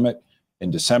Leaders Summit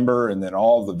in December, and then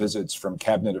all the visits from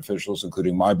cabinet officials,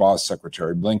 including my boss,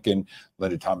 Secretary Blinken,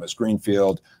 Linda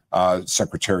Thomas-Greenfield,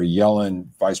 Secretary Yellen,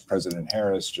 Vice President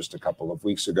Harris just a couple of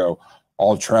weeks ago,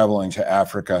 all traveling to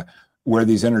Africa. where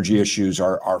these energy issues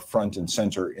are front and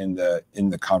center in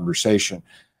the conversation.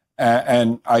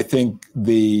 And I think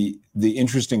the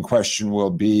interesting question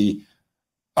will be,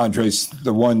 Andres,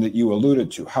 the one that you alluded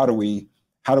to. How do we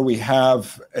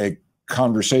have a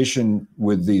conversation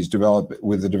with the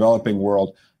developing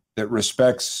world that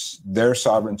respects their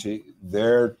sovereignty,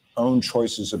 their own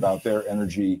choices about their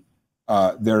energy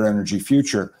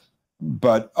future,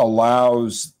 but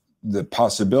allows the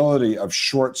possibility of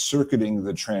short-circuiting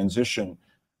the transition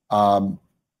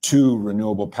to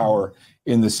renewable power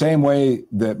in the same way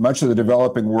that much of the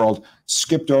developing world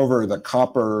skipped over the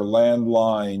copper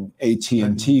landline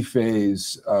AT&T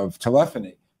phase of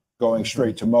telephony, going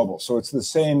straight to mobile. So it's the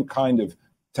same kind of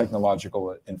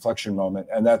technological inflection moment,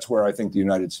 and that's where I think the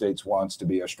United States wants to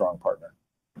be a strong partner.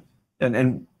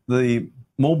 And the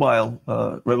mobile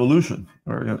revolution,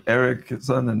 or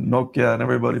Ericsson and Nokia and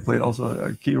everybody played also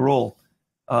a key role,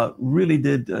 really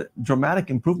did dramatic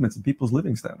improvements in people's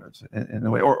living standards in a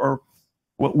way, or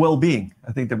well-being,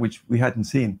 I think, that which we hadn't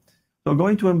seen. So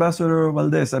going to Ambassador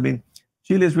Valdez, I mean,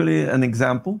 Chile is really an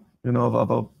example,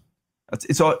 of a,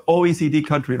 it's an OECD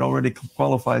country. It already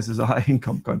qualifies as a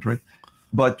high-income country.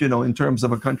 But, in terms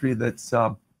of a country that's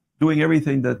doing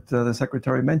everything that the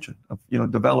Secretary mentioned, of,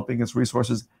 developing its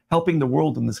resources, helping the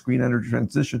world in this green energy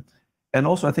transition, and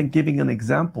also, I think, giving an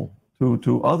example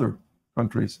to other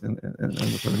countries in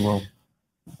the third world.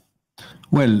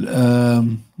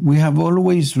 Well, we have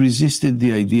always resisted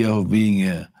the idea of being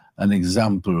an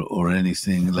example or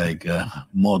anything like a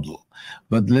model.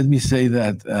 But let me say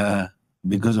that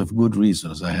because of good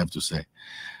reasons, I have to say.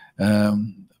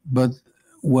 But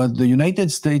what the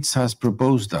United States has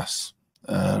proposed us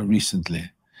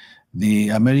recently, the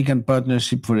American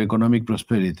Partnership for Economic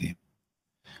Prosperity,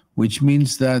 which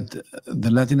means that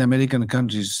the Latin American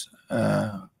countries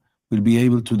will be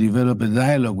able to develop a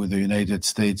dialogue with the United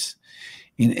States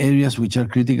in areas which are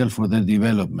critical for their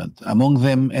development, among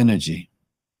them energy,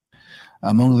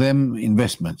 among them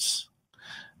investments,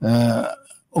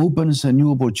 opens a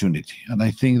new opportunity. And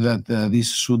I think that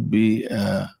this should be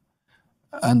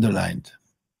underlined.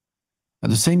 At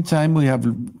the same time, we have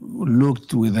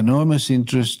looked with enormous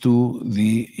interest to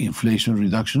the Inflation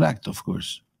Reduction Act, of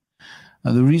course.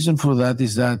 And the reason for that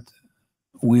is that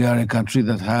we are a country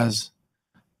that has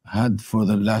had for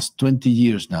the last 20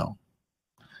 years now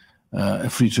a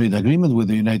free trade agreement with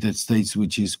the United States,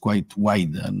 which is quite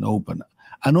wide and open,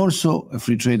 and also a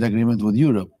free trade agreement with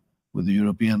Europe, with the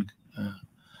European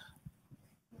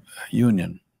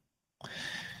Union.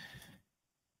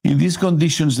 In these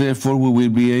conditions, therefore, we will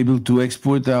be able to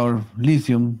export our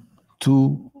lithium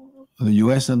to the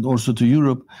US and also to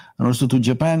Europe and also to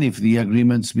Japan if the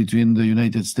agreements between the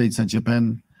United States and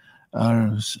Japan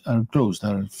are closed,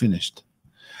 are finished.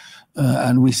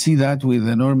 And we see that with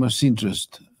enormous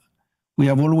interest. We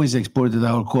have always exported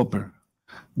our copper.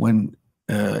 When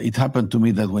it happened to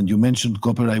me that when you mentioned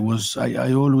copper, I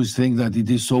always think that it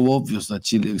is so obvious that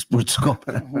Chile exports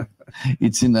copper.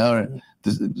 It's in our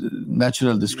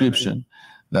natural description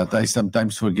that I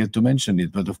sometimes forget to mention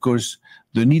it. But of course,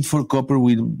 the need for copper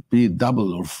will be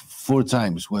double or 4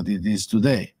 times what it is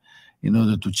today in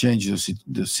order to change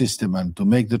the system and to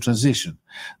make the transition.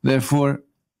 Therefore,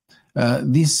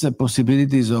 these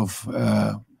possibilities of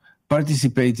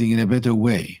participating in a better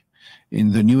way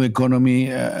in the new economy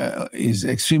is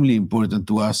extremely important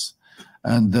to us.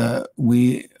 And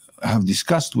we have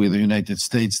discussed with the United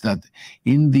States that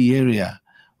in the area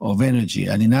of energy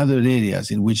and in other areas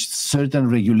in which certain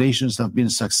regulations have been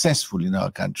successful in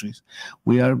our countries,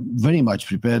 we are very much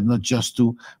prepared not just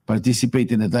to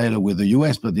participate in a dialogue with the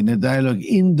US, but in a dialogue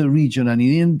in the region and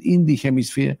in the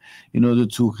hemisphere in order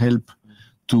to help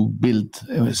to build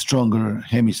a stronger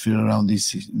hemisphere around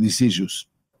these issues.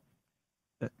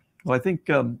 Well, I think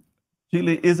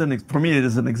Chile is, for me, it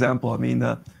is an example. I mean,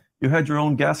 you had your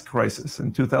own gas crisis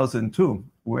in 2002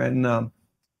 when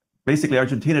basically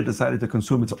Argentina decided to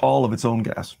consume all of its own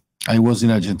gas. I was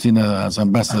in Argentina as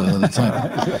ambassador at the time.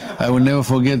 I will never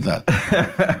forget that.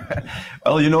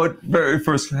 Well, it very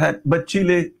first had, but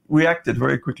Chile reacted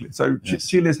very quickly. So yes.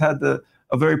 Chile's had a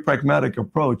very pragmatic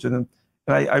approach. And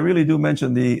I really do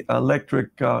mention the electric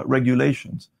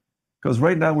regulations, because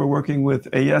right now we're working with,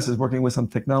 AES is working with some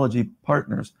technology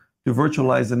partners to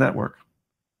virtualize the network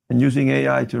and using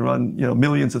AI to run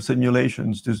millions of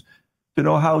simulations to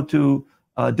know how to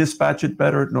dispatch it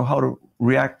better, know how to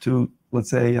react to, let's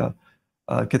say,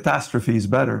 catastrophes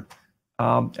better.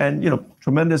 And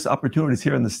tremendous opportunities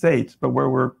here in the States, but where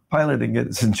we're piloting it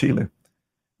is in Chile,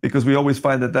 because we always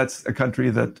find that that's a country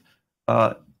that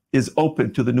is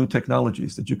open to the new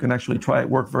technologies, that you can actually try it,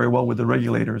 work very well with the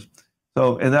regulators.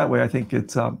 So in that way, I think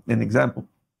it's an example.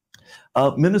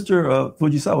 Minister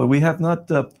Fujisawa, we have not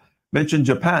mentioned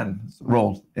Japan's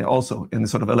role also in the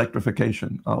sort of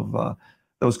electrification of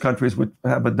those countries which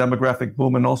have a demographic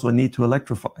boom and also a need to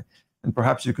electrify. And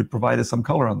perhaps you could provide us some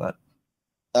color on that.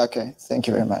 Okay, thank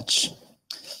you very much.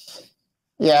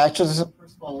 Yeah, actually,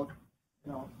 first of all,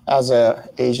 as an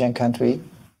Asian country,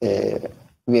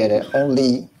 we are the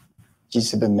only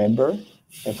G7 member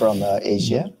from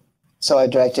Asia. So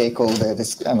I'd like to echo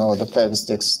the previous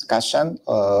discussion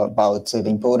about the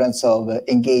importance of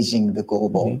engaging the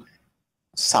global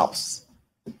South.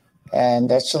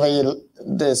 And actually,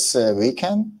 this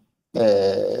weekend,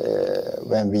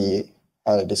 when we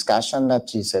had a discussion at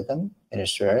G7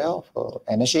 Ministerial for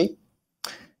Energy,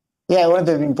 one of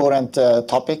the important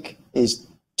topic is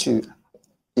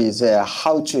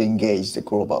how to engage the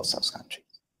global South countries.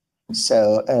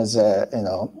 So as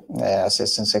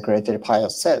Assistant Secretary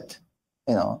Payot said,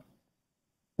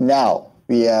 now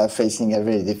we are facing a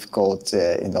very difficult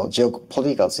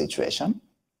geopolitical situation,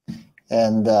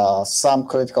 and some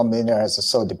critical minerals are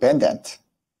so dependent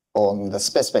on the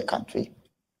specific country.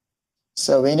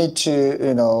 So we need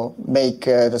to make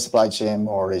the supply chain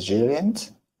more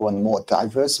resilient and more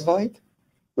diversified,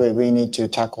 where we need to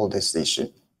tackle this issue.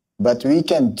 But we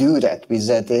can do that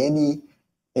without any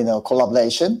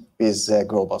collaboration with the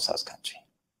global South country.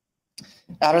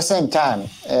 At the same time,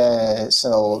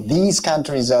 so these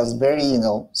countries are very,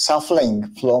 suffering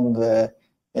from the,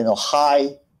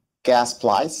 high gas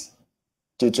price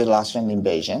due to Russian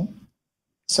invasion.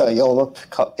 So Europe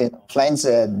plans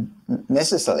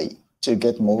necessary to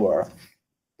get more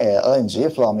LNG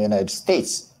from the United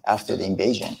States after the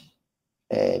invasion,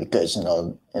 because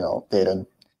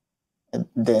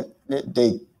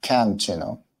they can't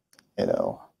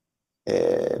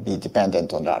be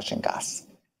dependent on Russian gas.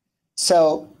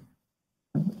 So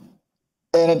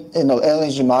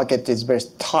LNG market is very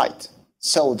tight,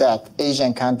 so that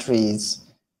Asian countries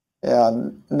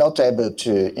are not able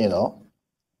to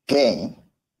gain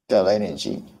the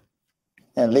LNG,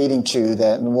 and leading to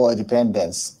the more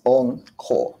dependence on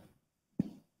coal.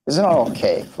 It's not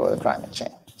okay for the climate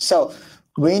change. So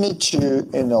we need to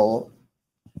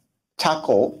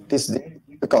tackle this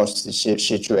difficult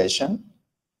situation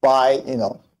by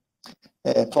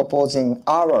proposing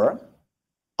our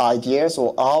ideas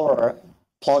or our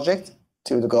project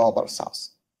to the global South.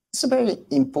 It's very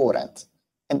important,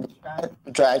 and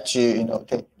try to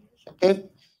take initiative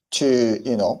to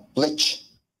bridge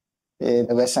the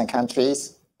Western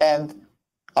countries and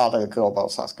other global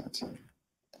South countries.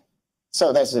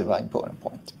 So that's a very important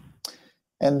point.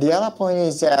 And the other point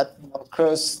is that, of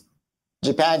course,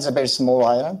 Japan is a very small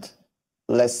island,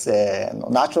 less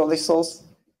natural resource,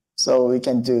 so we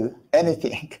can do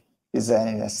anything with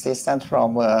any assistance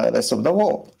from the rest of the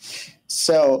world.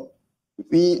 So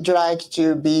we try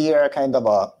to be a kind of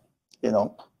a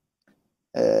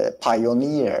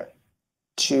pioneer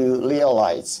to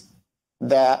realize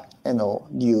that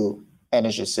new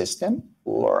energy system,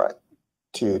 or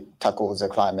to tackle the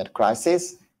climate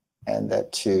crisis, and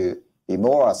to be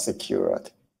more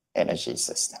secured energy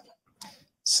system.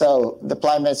 So the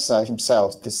Prime Minister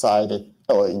himself decided,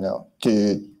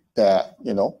 to the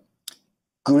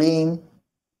green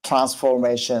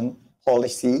transformation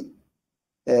policy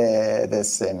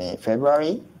this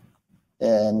February,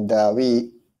 and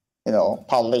we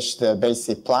published the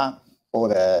basic plan for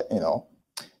the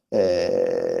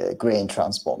green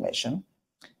transformation,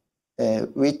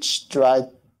 which tried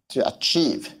to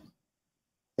achieve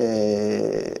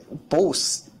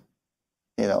both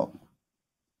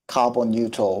carbon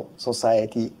neutral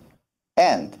society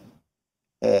and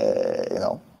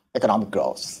economic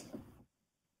growth.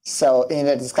 So in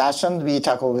the discussion, we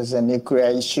tackled the nuclear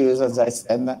issues, as I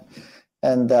said,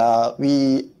 and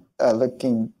we are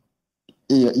looking.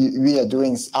 We are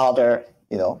doing other,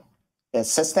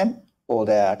 system for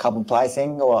the carbon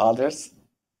pricing or others,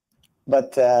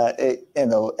 but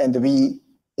and we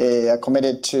are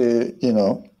committed to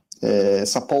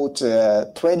support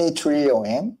 20 trillion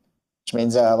yen, which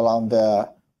means around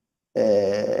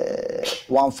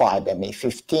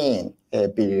 15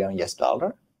 billion US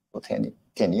dollar for 10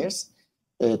 years,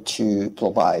 to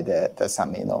provide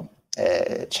some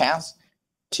chance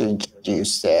to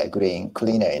introduce green,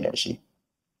 cleaner energy.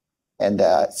 And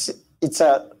it's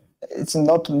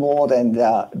not more than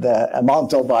the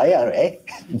amount of IRA,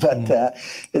 but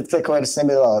it's a quite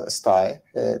similar style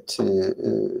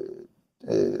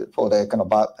for the kind of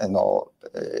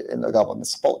government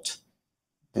support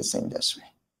this industry.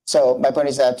 So my point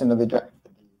is that we try to be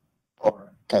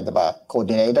kind of a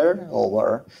coordinator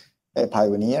or a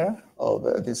pioneer of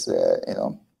this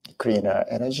cleaner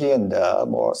energy and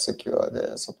more secure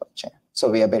the supply chain. So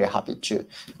we are very happy to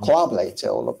collaborate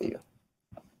all of you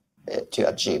to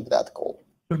achieve that goal.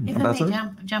 If I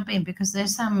may jump in, because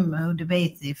there's some who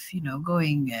debate if,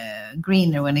 going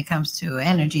greener when it comes to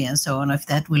energy and so on, if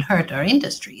that will hurt our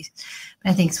industries.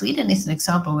 But I think Sweden is an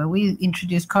example where we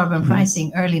introduced carbon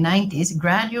pricing early 90s,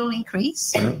 gradual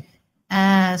increase.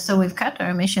 So we've cut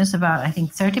our emissions about, I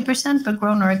think, 30%, but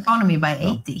grown our economy by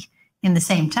 80 in the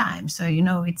same time. So,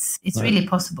 it's really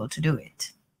possible to do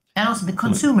it. And also the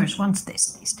consumers want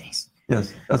this these days.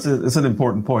 Yes, that's an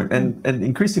important point. And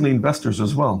increasingly investors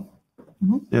as well.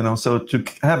 So to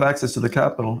have access to the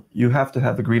capital, you have to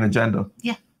have a green agenda.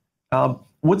 Yeah.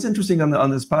 What's interesting on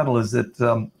this panel is that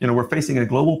we're facing a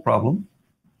global problem,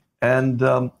 and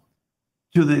to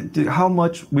how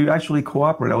much we actually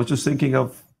cooperate. I was just thinking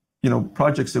of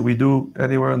projects that we do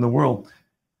anywhere in the world.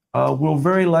 We'll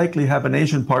very likely have an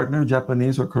Asian partner,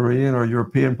 Japanese or Korean or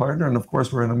European partner, and of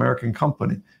course we're an American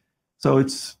company. So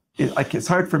it's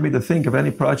hard for me to think of any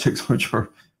projects which are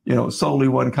solely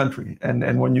one country.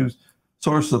 And when you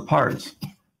source the parts.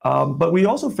 But we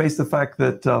also face the fact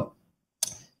that,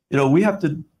 we have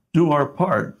to do our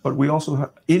part, but we also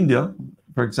have India,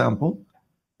 for example,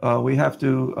 we have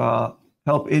to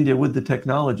help India with the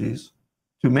technologies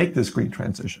to make this green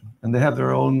transition. And they have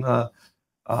their own,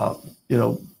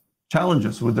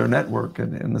 challenges with their network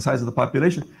and the size of the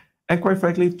population. And quite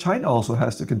frankly, China also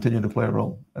has to continue to play a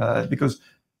role because,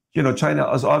 China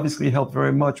has obviously helped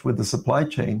very much with the supply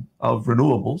chain of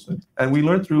renewables. And we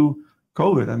learned through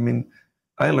COVID. I mean,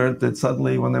 I learned that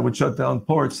suddenly when they would shut down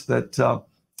ports that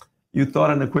you thought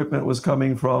an equipment was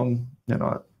coming from,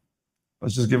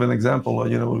 let's just give an example,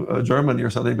 Germany or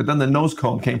something, but then the nose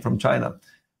cone came from China.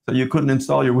 So you couldn't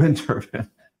install your wind turbine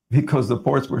because the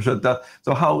ports were shut down.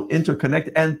 So how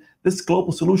interconnected, and this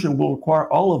global solution will require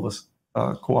all of us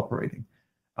cooperating.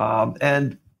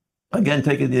 And again,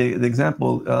 taking the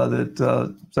example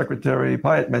that Secretary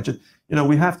Pyatt mentioned,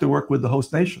 we have to work with the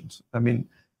host nations. I mean,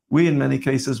 we, in many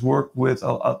cases,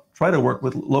 try to work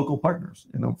with local partners.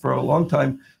 For a long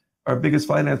time, our biggest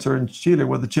financer in Chile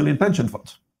were the Chilean pension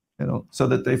funds, so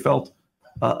that they felt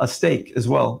a stake as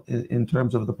well in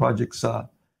terms of the projects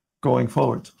going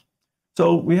forward.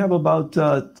 So we have about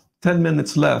 10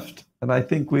 minutes left, and I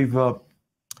think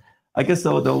I guess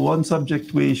the one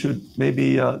subject we should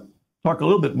maybe talk a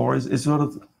little bit more is sort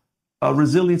of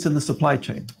resilience in the supply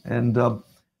chain. And,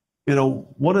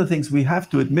 one of the things we have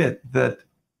to admit that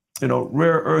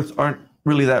rare earths aren't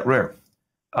really that rare,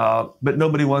 but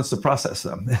nobody wants to process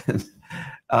them.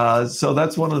 So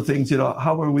that's one of the things,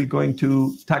 how are we going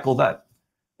to tackle that?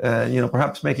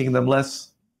 Perhaps making them less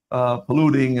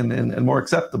polluting and more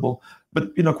acceptable.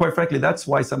 But, quite frankly, that's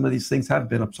why some of these things have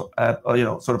been, sort of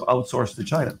outsourced to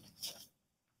China.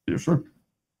 Yeah, sure.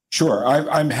 Sure.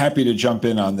 I'm happy to jump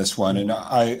in on this one. And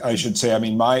I should say, I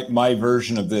mean, my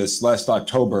version of this last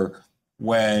October,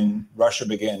 when Russia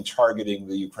began targeting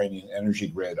the Ukrainian energy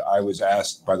grid, I was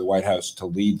asked by the White House to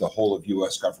lead the whole of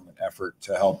U.S. government effort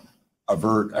to help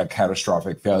avert a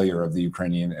catastrophic failure of the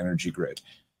Ukrainian energy grid.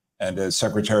 And as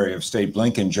Secretary of State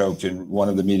Blinken joked in one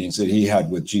of the meetings that he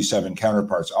had with G7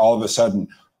 counterparts, all of a sudden,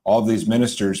 all of these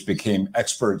ministers became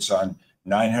experts on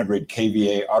 900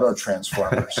 kVA auto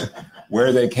transformers,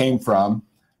 where they came from,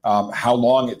 how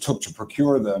long it took to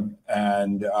procure them,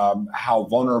 and how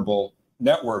vulnerable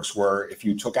networks were if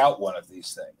you took out one of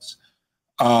these things.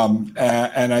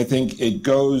 And I think it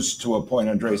goes to a point,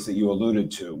 Andres, that you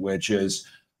alluded to, which is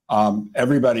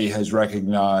everybody has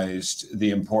recognized the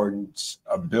importance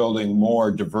of building more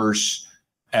diverse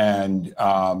and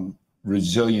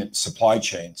resilient supply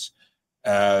chains.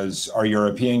 As our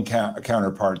European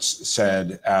counterparts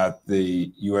said at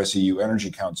the US-EU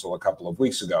Energy Council a couple of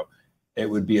weeks ago, it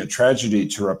would be a tragedy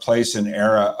to replace an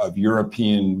era of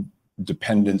European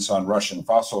dependence on Russian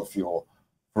fossil fuel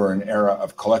for an era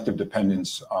of collective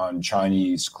dependence on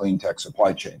Chinese clean tech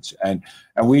supply chains. And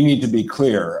we need to be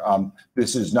clear,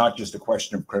 this is not just a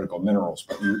question of critical minerals,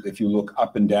 but if you look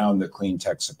up and down the clean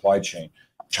tech supply chain,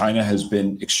 China has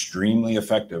been extremely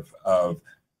effective of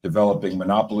developing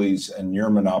monopolies and near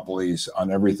monopolies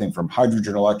on everything from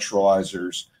hydrogen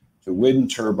electrolyzers to wind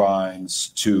turbines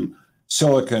to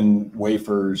silicon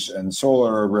wafers and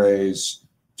solar arrays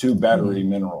to battery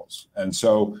minerals. And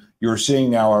so you're seeing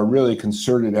now a really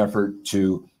concerted effort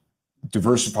to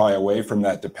diversify away from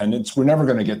that dependence. We're never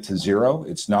going to get to zero.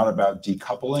 It's not about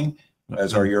decoupling.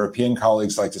 As our European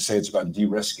colleagues like to say, it's about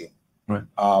de-risking. Right.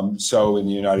 So in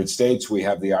the United States, we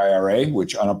have the IRA,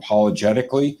 which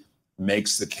unapologetically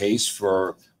makes the case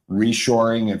for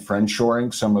reshoring and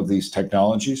friendshoring some of these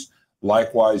technologies.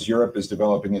 Likewise, Europe is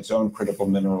developing its own critical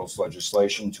minerals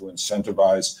legislation to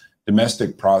incentivize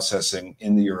domestic processing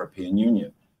in the European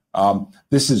Union.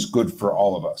 This is good for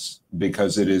all of us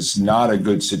because it is not a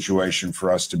good situation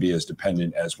for us to be as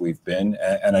dependent as we've been.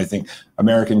 And I think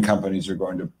American companies are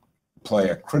going to play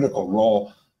a critical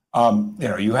role.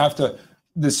 You have to,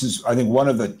 this is, I think, one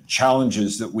of the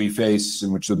challenges that we face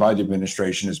in which the Biden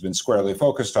administration has been squarely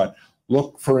focused on.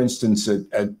 Look, for instance,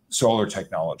 at solar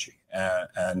technology.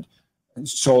 And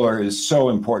solar is so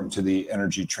important to the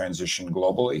energy transition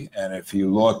globally. And if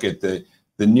you look at the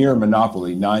near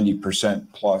monopoly,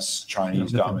 90% plus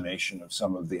Chinese domination of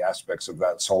some of the aspects of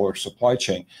that solar supply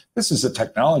chain, this is a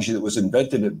technology that was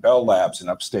invented at Bell Labs in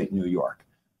upstate New York.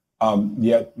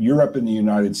 Yet Europe and the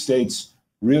United States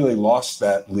really lost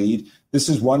that lead. This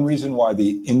is one reason why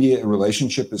the India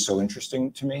relationship is so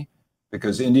interesting to me,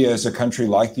 because India is a country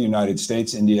like the United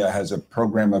States. India has a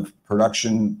program of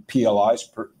production PLIs,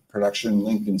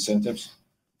 production-linked incentives,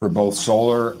 for both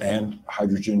solar and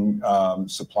hydrogen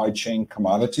supply chain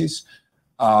commodities.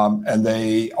 And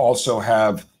they also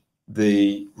have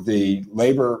the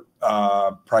labor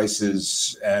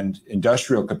prices and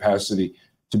industrial capacity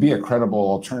to be a credible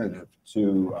alternative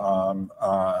to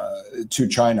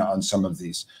China on some of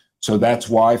these. So that's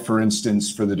why, for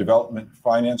instance, for the Development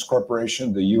Finance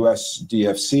Corporation, the US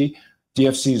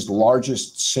DFC's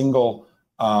largest single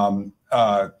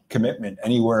commitment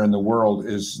anywhere in the world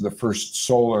is the first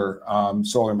solar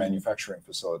manufacturing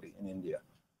facility in India.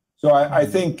 So I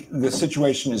think the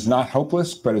situation is not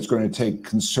hopeless, but it's going to take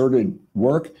concerted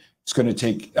work. It's going to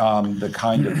take the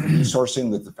kind of resourcing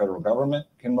that the federal government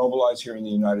can mobilize here in the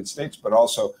United States, but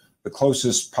also the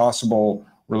closest possible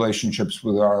relationships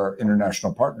with our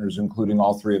international partners, including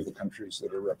all three of the countries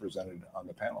that are represented on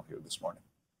the panel here this morning.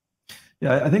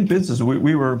 Yeah, I think business,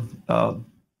 we were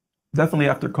definitely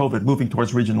after COVID moving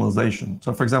towards regionalization.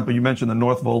 So for example, you mentioned the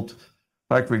Northvolt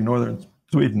factory in northern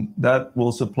Sweden. That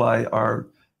will supply our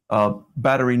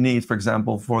battery needs, for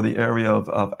example, for the area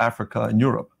of Africa and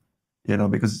Europe,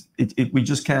 because we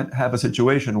just can't have a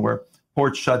situation where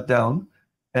ports shut down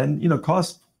and,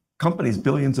 cost companies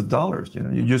billions of dollars.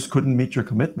 You just couldn't meet your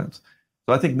commitments.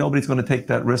 So I think nobody's going to take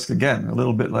that risk again. A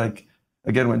little bit like,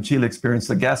 again, when Chile experienced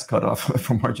the gas cutoff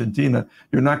from Argentina,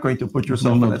 you're not going to put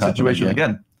yourself in that situation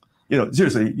again.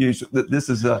 Seriously, this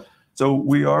is so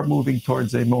we are moving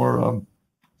towards a more,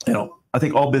 I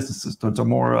think all businesses towards a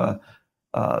more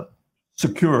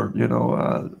secure,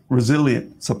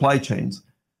 resilient supply chains,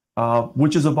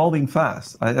 which is evolving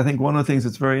fast. I think one of the things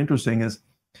that's very interesting is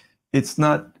it's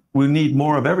not, we need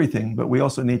more of everything, but we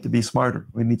also need to be smarter.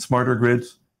 We need smarter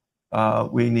grids.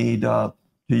 We need to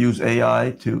use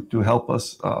AI to help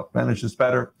us manage this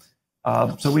better.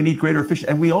 So we need greater efficiency.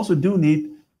 And we also do need,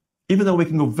 even though we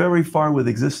can go very far with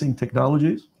existing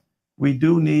technologies, we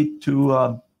do need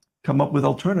to come up with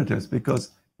alternatives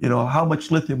because, how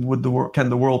much lithium can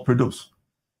the world produce?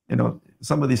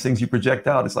 Some of these things you project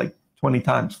out, it's like 20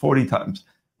 times, 40 times.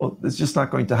 Well, it's just not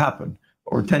going to happen,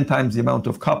 or 10 times the amount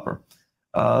of copper.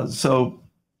 So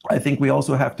I think we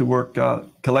also have to work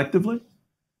collectively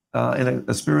in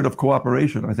a spirit of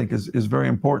cooperation, I think is very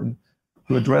important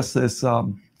to address this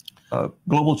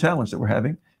global challenge that we're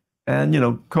having. And,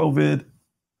 COVID,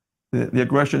 the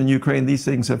aggression in Ukraine, these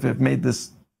things have made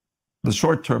the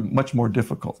short term much more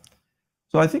difficult.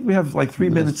 So I think we have like 3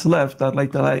 minutes left. I'd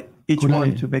like each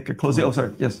one to make a closing. Oh,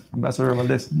 sorry. Yes, Ambassador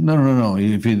Valdez. No.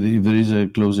 If there is a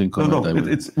closing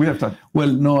comment. We have time. Well,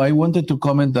 no, I wanted to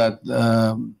comment that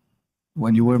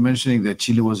when you were mentioning that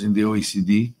Chile was in the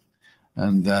OECD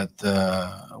and that,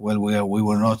 we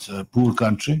were not a poor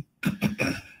country.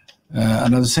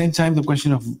 And at the same time, the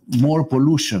question of more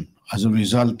pollution as a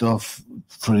result of,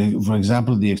 for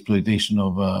example, the exploitation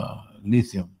of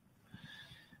lithium.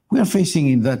 We are facing,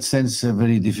 in that sense, a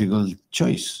very difficult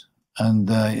choice. And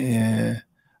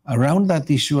around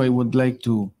that issue, I would like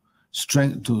to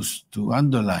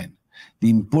underline the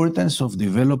importance of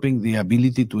developing the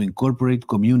ability to incorporate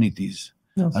communities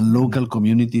and local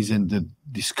communities in the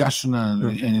discussion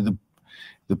and in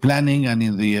the planning and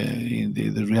in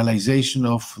the realization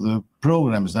of the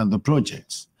programs and the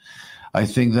projects. I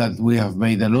think that we have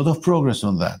made a lot of progress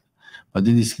on that, but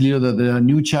it is clear that there are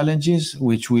new challenges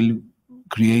which will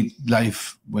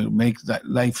make that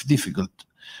life difficult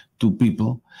to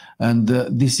people. And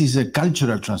this is a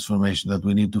cultural transformation that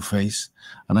we need to face.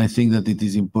 And I think that it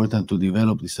is important to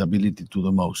develop this ability to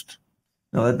the most.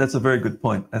 No, that's a very good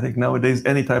point. I think nowadays,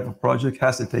 any type of project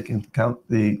has to take into account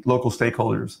the local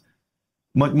stakeholders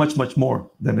much more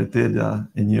than it did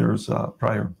in years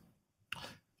prior.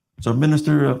 So,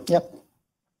 Minister. Yep.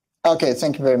 Okay,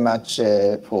 thank you very much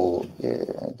for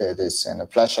this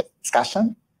pleasure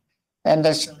discussion. And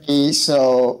actually,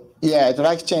 I'd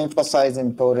like to emphasize the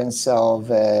importance of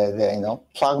the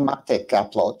pragmatic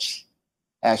approach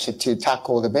actually to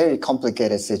tackle the very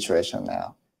complicated situation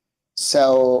now.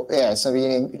 So yeah, so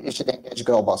we should engage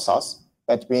Global South,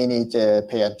 but we need to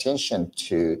pay attention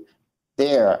to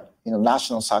their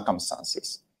national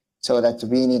circumstances, so that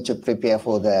we need to prepare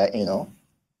for the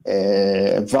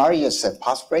various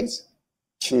pathways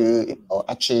to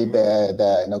achieve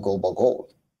the global goal.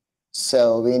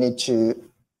 So we need to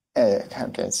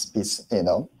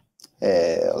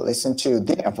listen to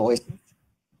their voice.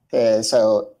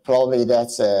 So probably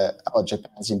that's our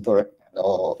Japan's important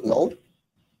role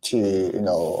to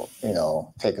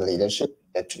take leadership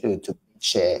to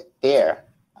share their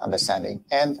understanding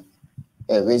and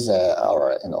with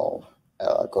our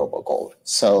global goal.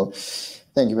 So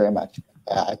thank you very much.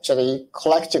 Actually,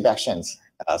 collective actions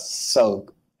are so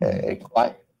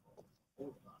quite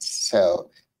so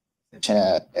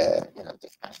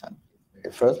discussion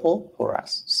very fruitful for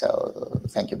us. So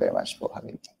thank you very much for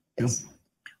having me. Yes.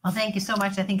 Well, thank you so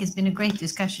much. I think it's been a great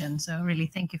discussion. So really,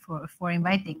 thank you for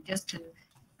inviting. Just to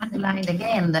underline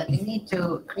again that we need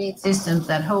to create systems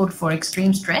that hold for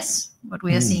extreme stress, what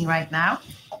we are seeing right now.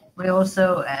 We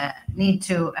also need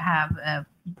to have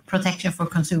protection for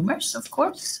consumers, of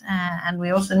course, and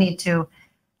we also need to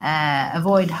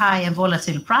avoid high and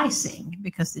volatile pricing,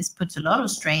 because this puts a lot of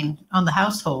strain on the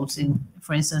households,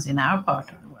 for instance, in our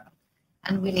part of the world.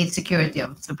 And we need security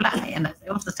of supply. And as I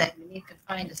also said, we need to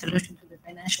find a solution to the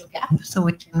financial gap so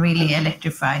we can really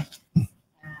electrify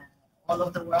all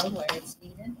of the world where it's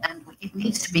needed. And it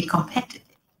needs to be competitive.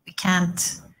 We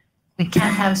can't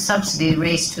have subsidy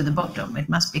race to the bottom. It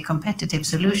must be competitive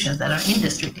solutions that are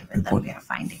industry-driven that we are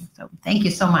finding. So thank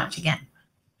you so much again.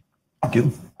 Thank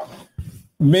you.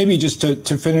 Maybe just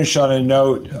to finish on a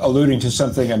note, alluding to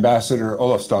something Ambassador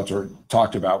Olafsdotter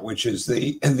talked about, which is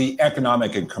the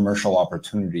economic and commercial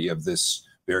opportunity of this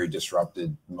very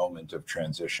disrupted moment of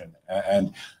transition.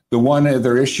 And the one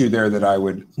other issue there that I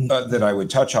would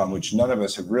touch on, which none of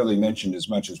us have really mentioned as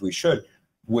much as we should,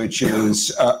 which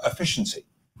is efficiency.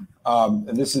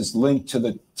 And this is linked to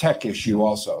the tech issue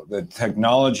also. The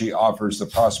technology offers the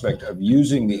prospect of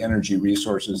using the energy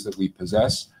resources that we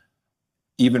possess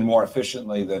even more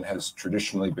efficiently than has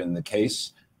traditionally been the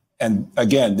case. And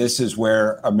again, this is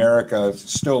where America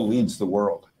still leads the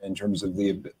world in terms of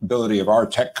the ability of our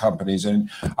tech companies.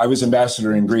 And I was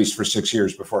ambassador in Greece for 6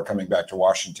 years before coming back to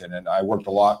Washington. And I worked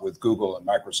a lot with Google and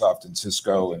Microsoft and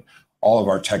Cisco and all of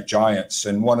our tech giants.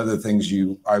 And one of the things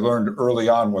I learned early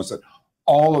on was that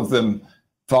all of them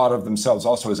thought of themselves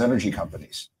also as energy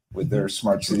companies, with their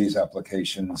smart cities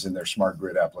applications and their smart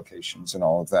grid applications and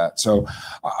all of that. So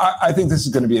I think this is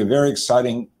going to be a very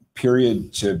exciting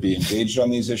period to be engaged on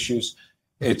these issues.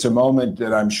 It's a moment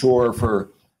that I'm sure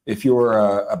if you're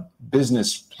a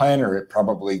business planner, it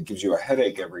probably gives you a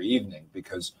headache every evening,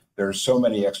 because there are so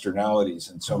many externalities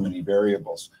and so many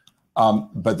variables.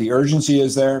 But the urgency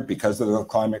is there because of the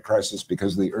climate crisis,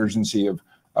 because of the urgency of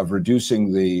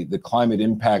reducing the climate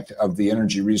impact of the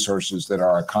energy resources that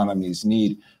our economies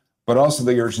need, but also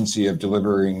the urgency of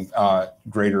delivering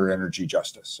greater energy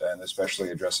justice, and especially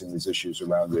addressing these issues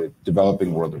around the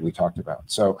developing world that we talked about.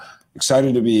 So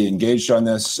excited to be engaged on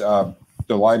this,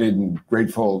 delighted and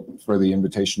grateful for the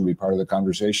invitation to be part of the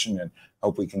conversation, and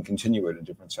hope we can continue it in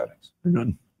different settings. Very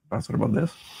good. Ambassador, about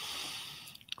this?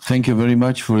 Thank you very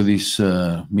much for this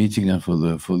meeting and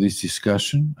for this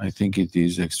discussion. I think it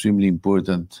is extremely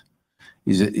important.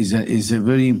 Is a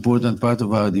very important part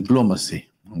of our diplomacy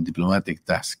and diplomatic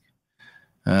task.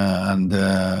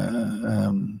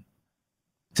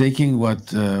 Taking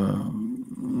what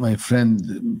my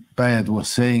friend Payat was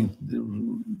saying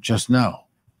just now,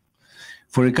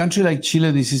 for a country like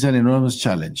Chile, this is an enormous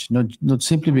challenge. Not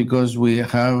simply because we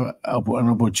have an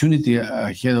opportunity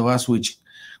ahead of us which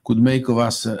could make of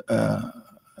us a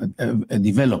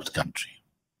developed country,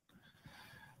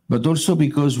 but also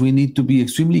because we need to be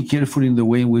extremely careful in the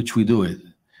way in which we do it.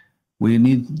 We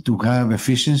need to have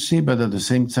efficiency, but at the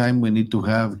same time, we need to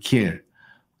have care,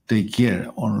 take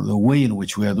care on the way in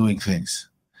which we are doing things.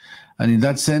 And in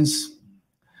that sense,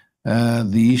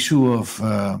 the issue of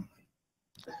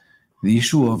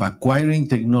acquiring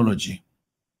technology,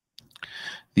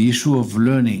 the issue of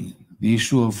learning, the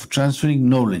issue of transferring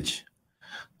knowledge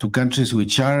to countries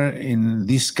which are in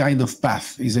this kind of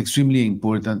path is extremely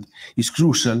important, is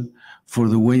crucial for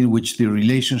the way in which the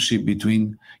relationship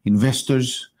between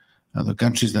investors and the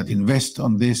countries that invest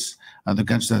on this and the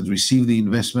countries that receive the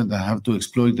investment and have to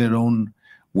exploit their own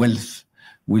wealth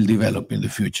will develop in the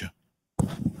future.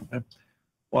 Okay.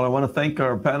 Well, I want to thank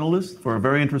our panelists for a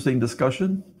very interesting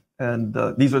discussion, and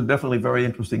these are definitely very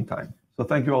interesting times. So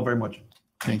thank you all very much.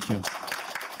 Thank you.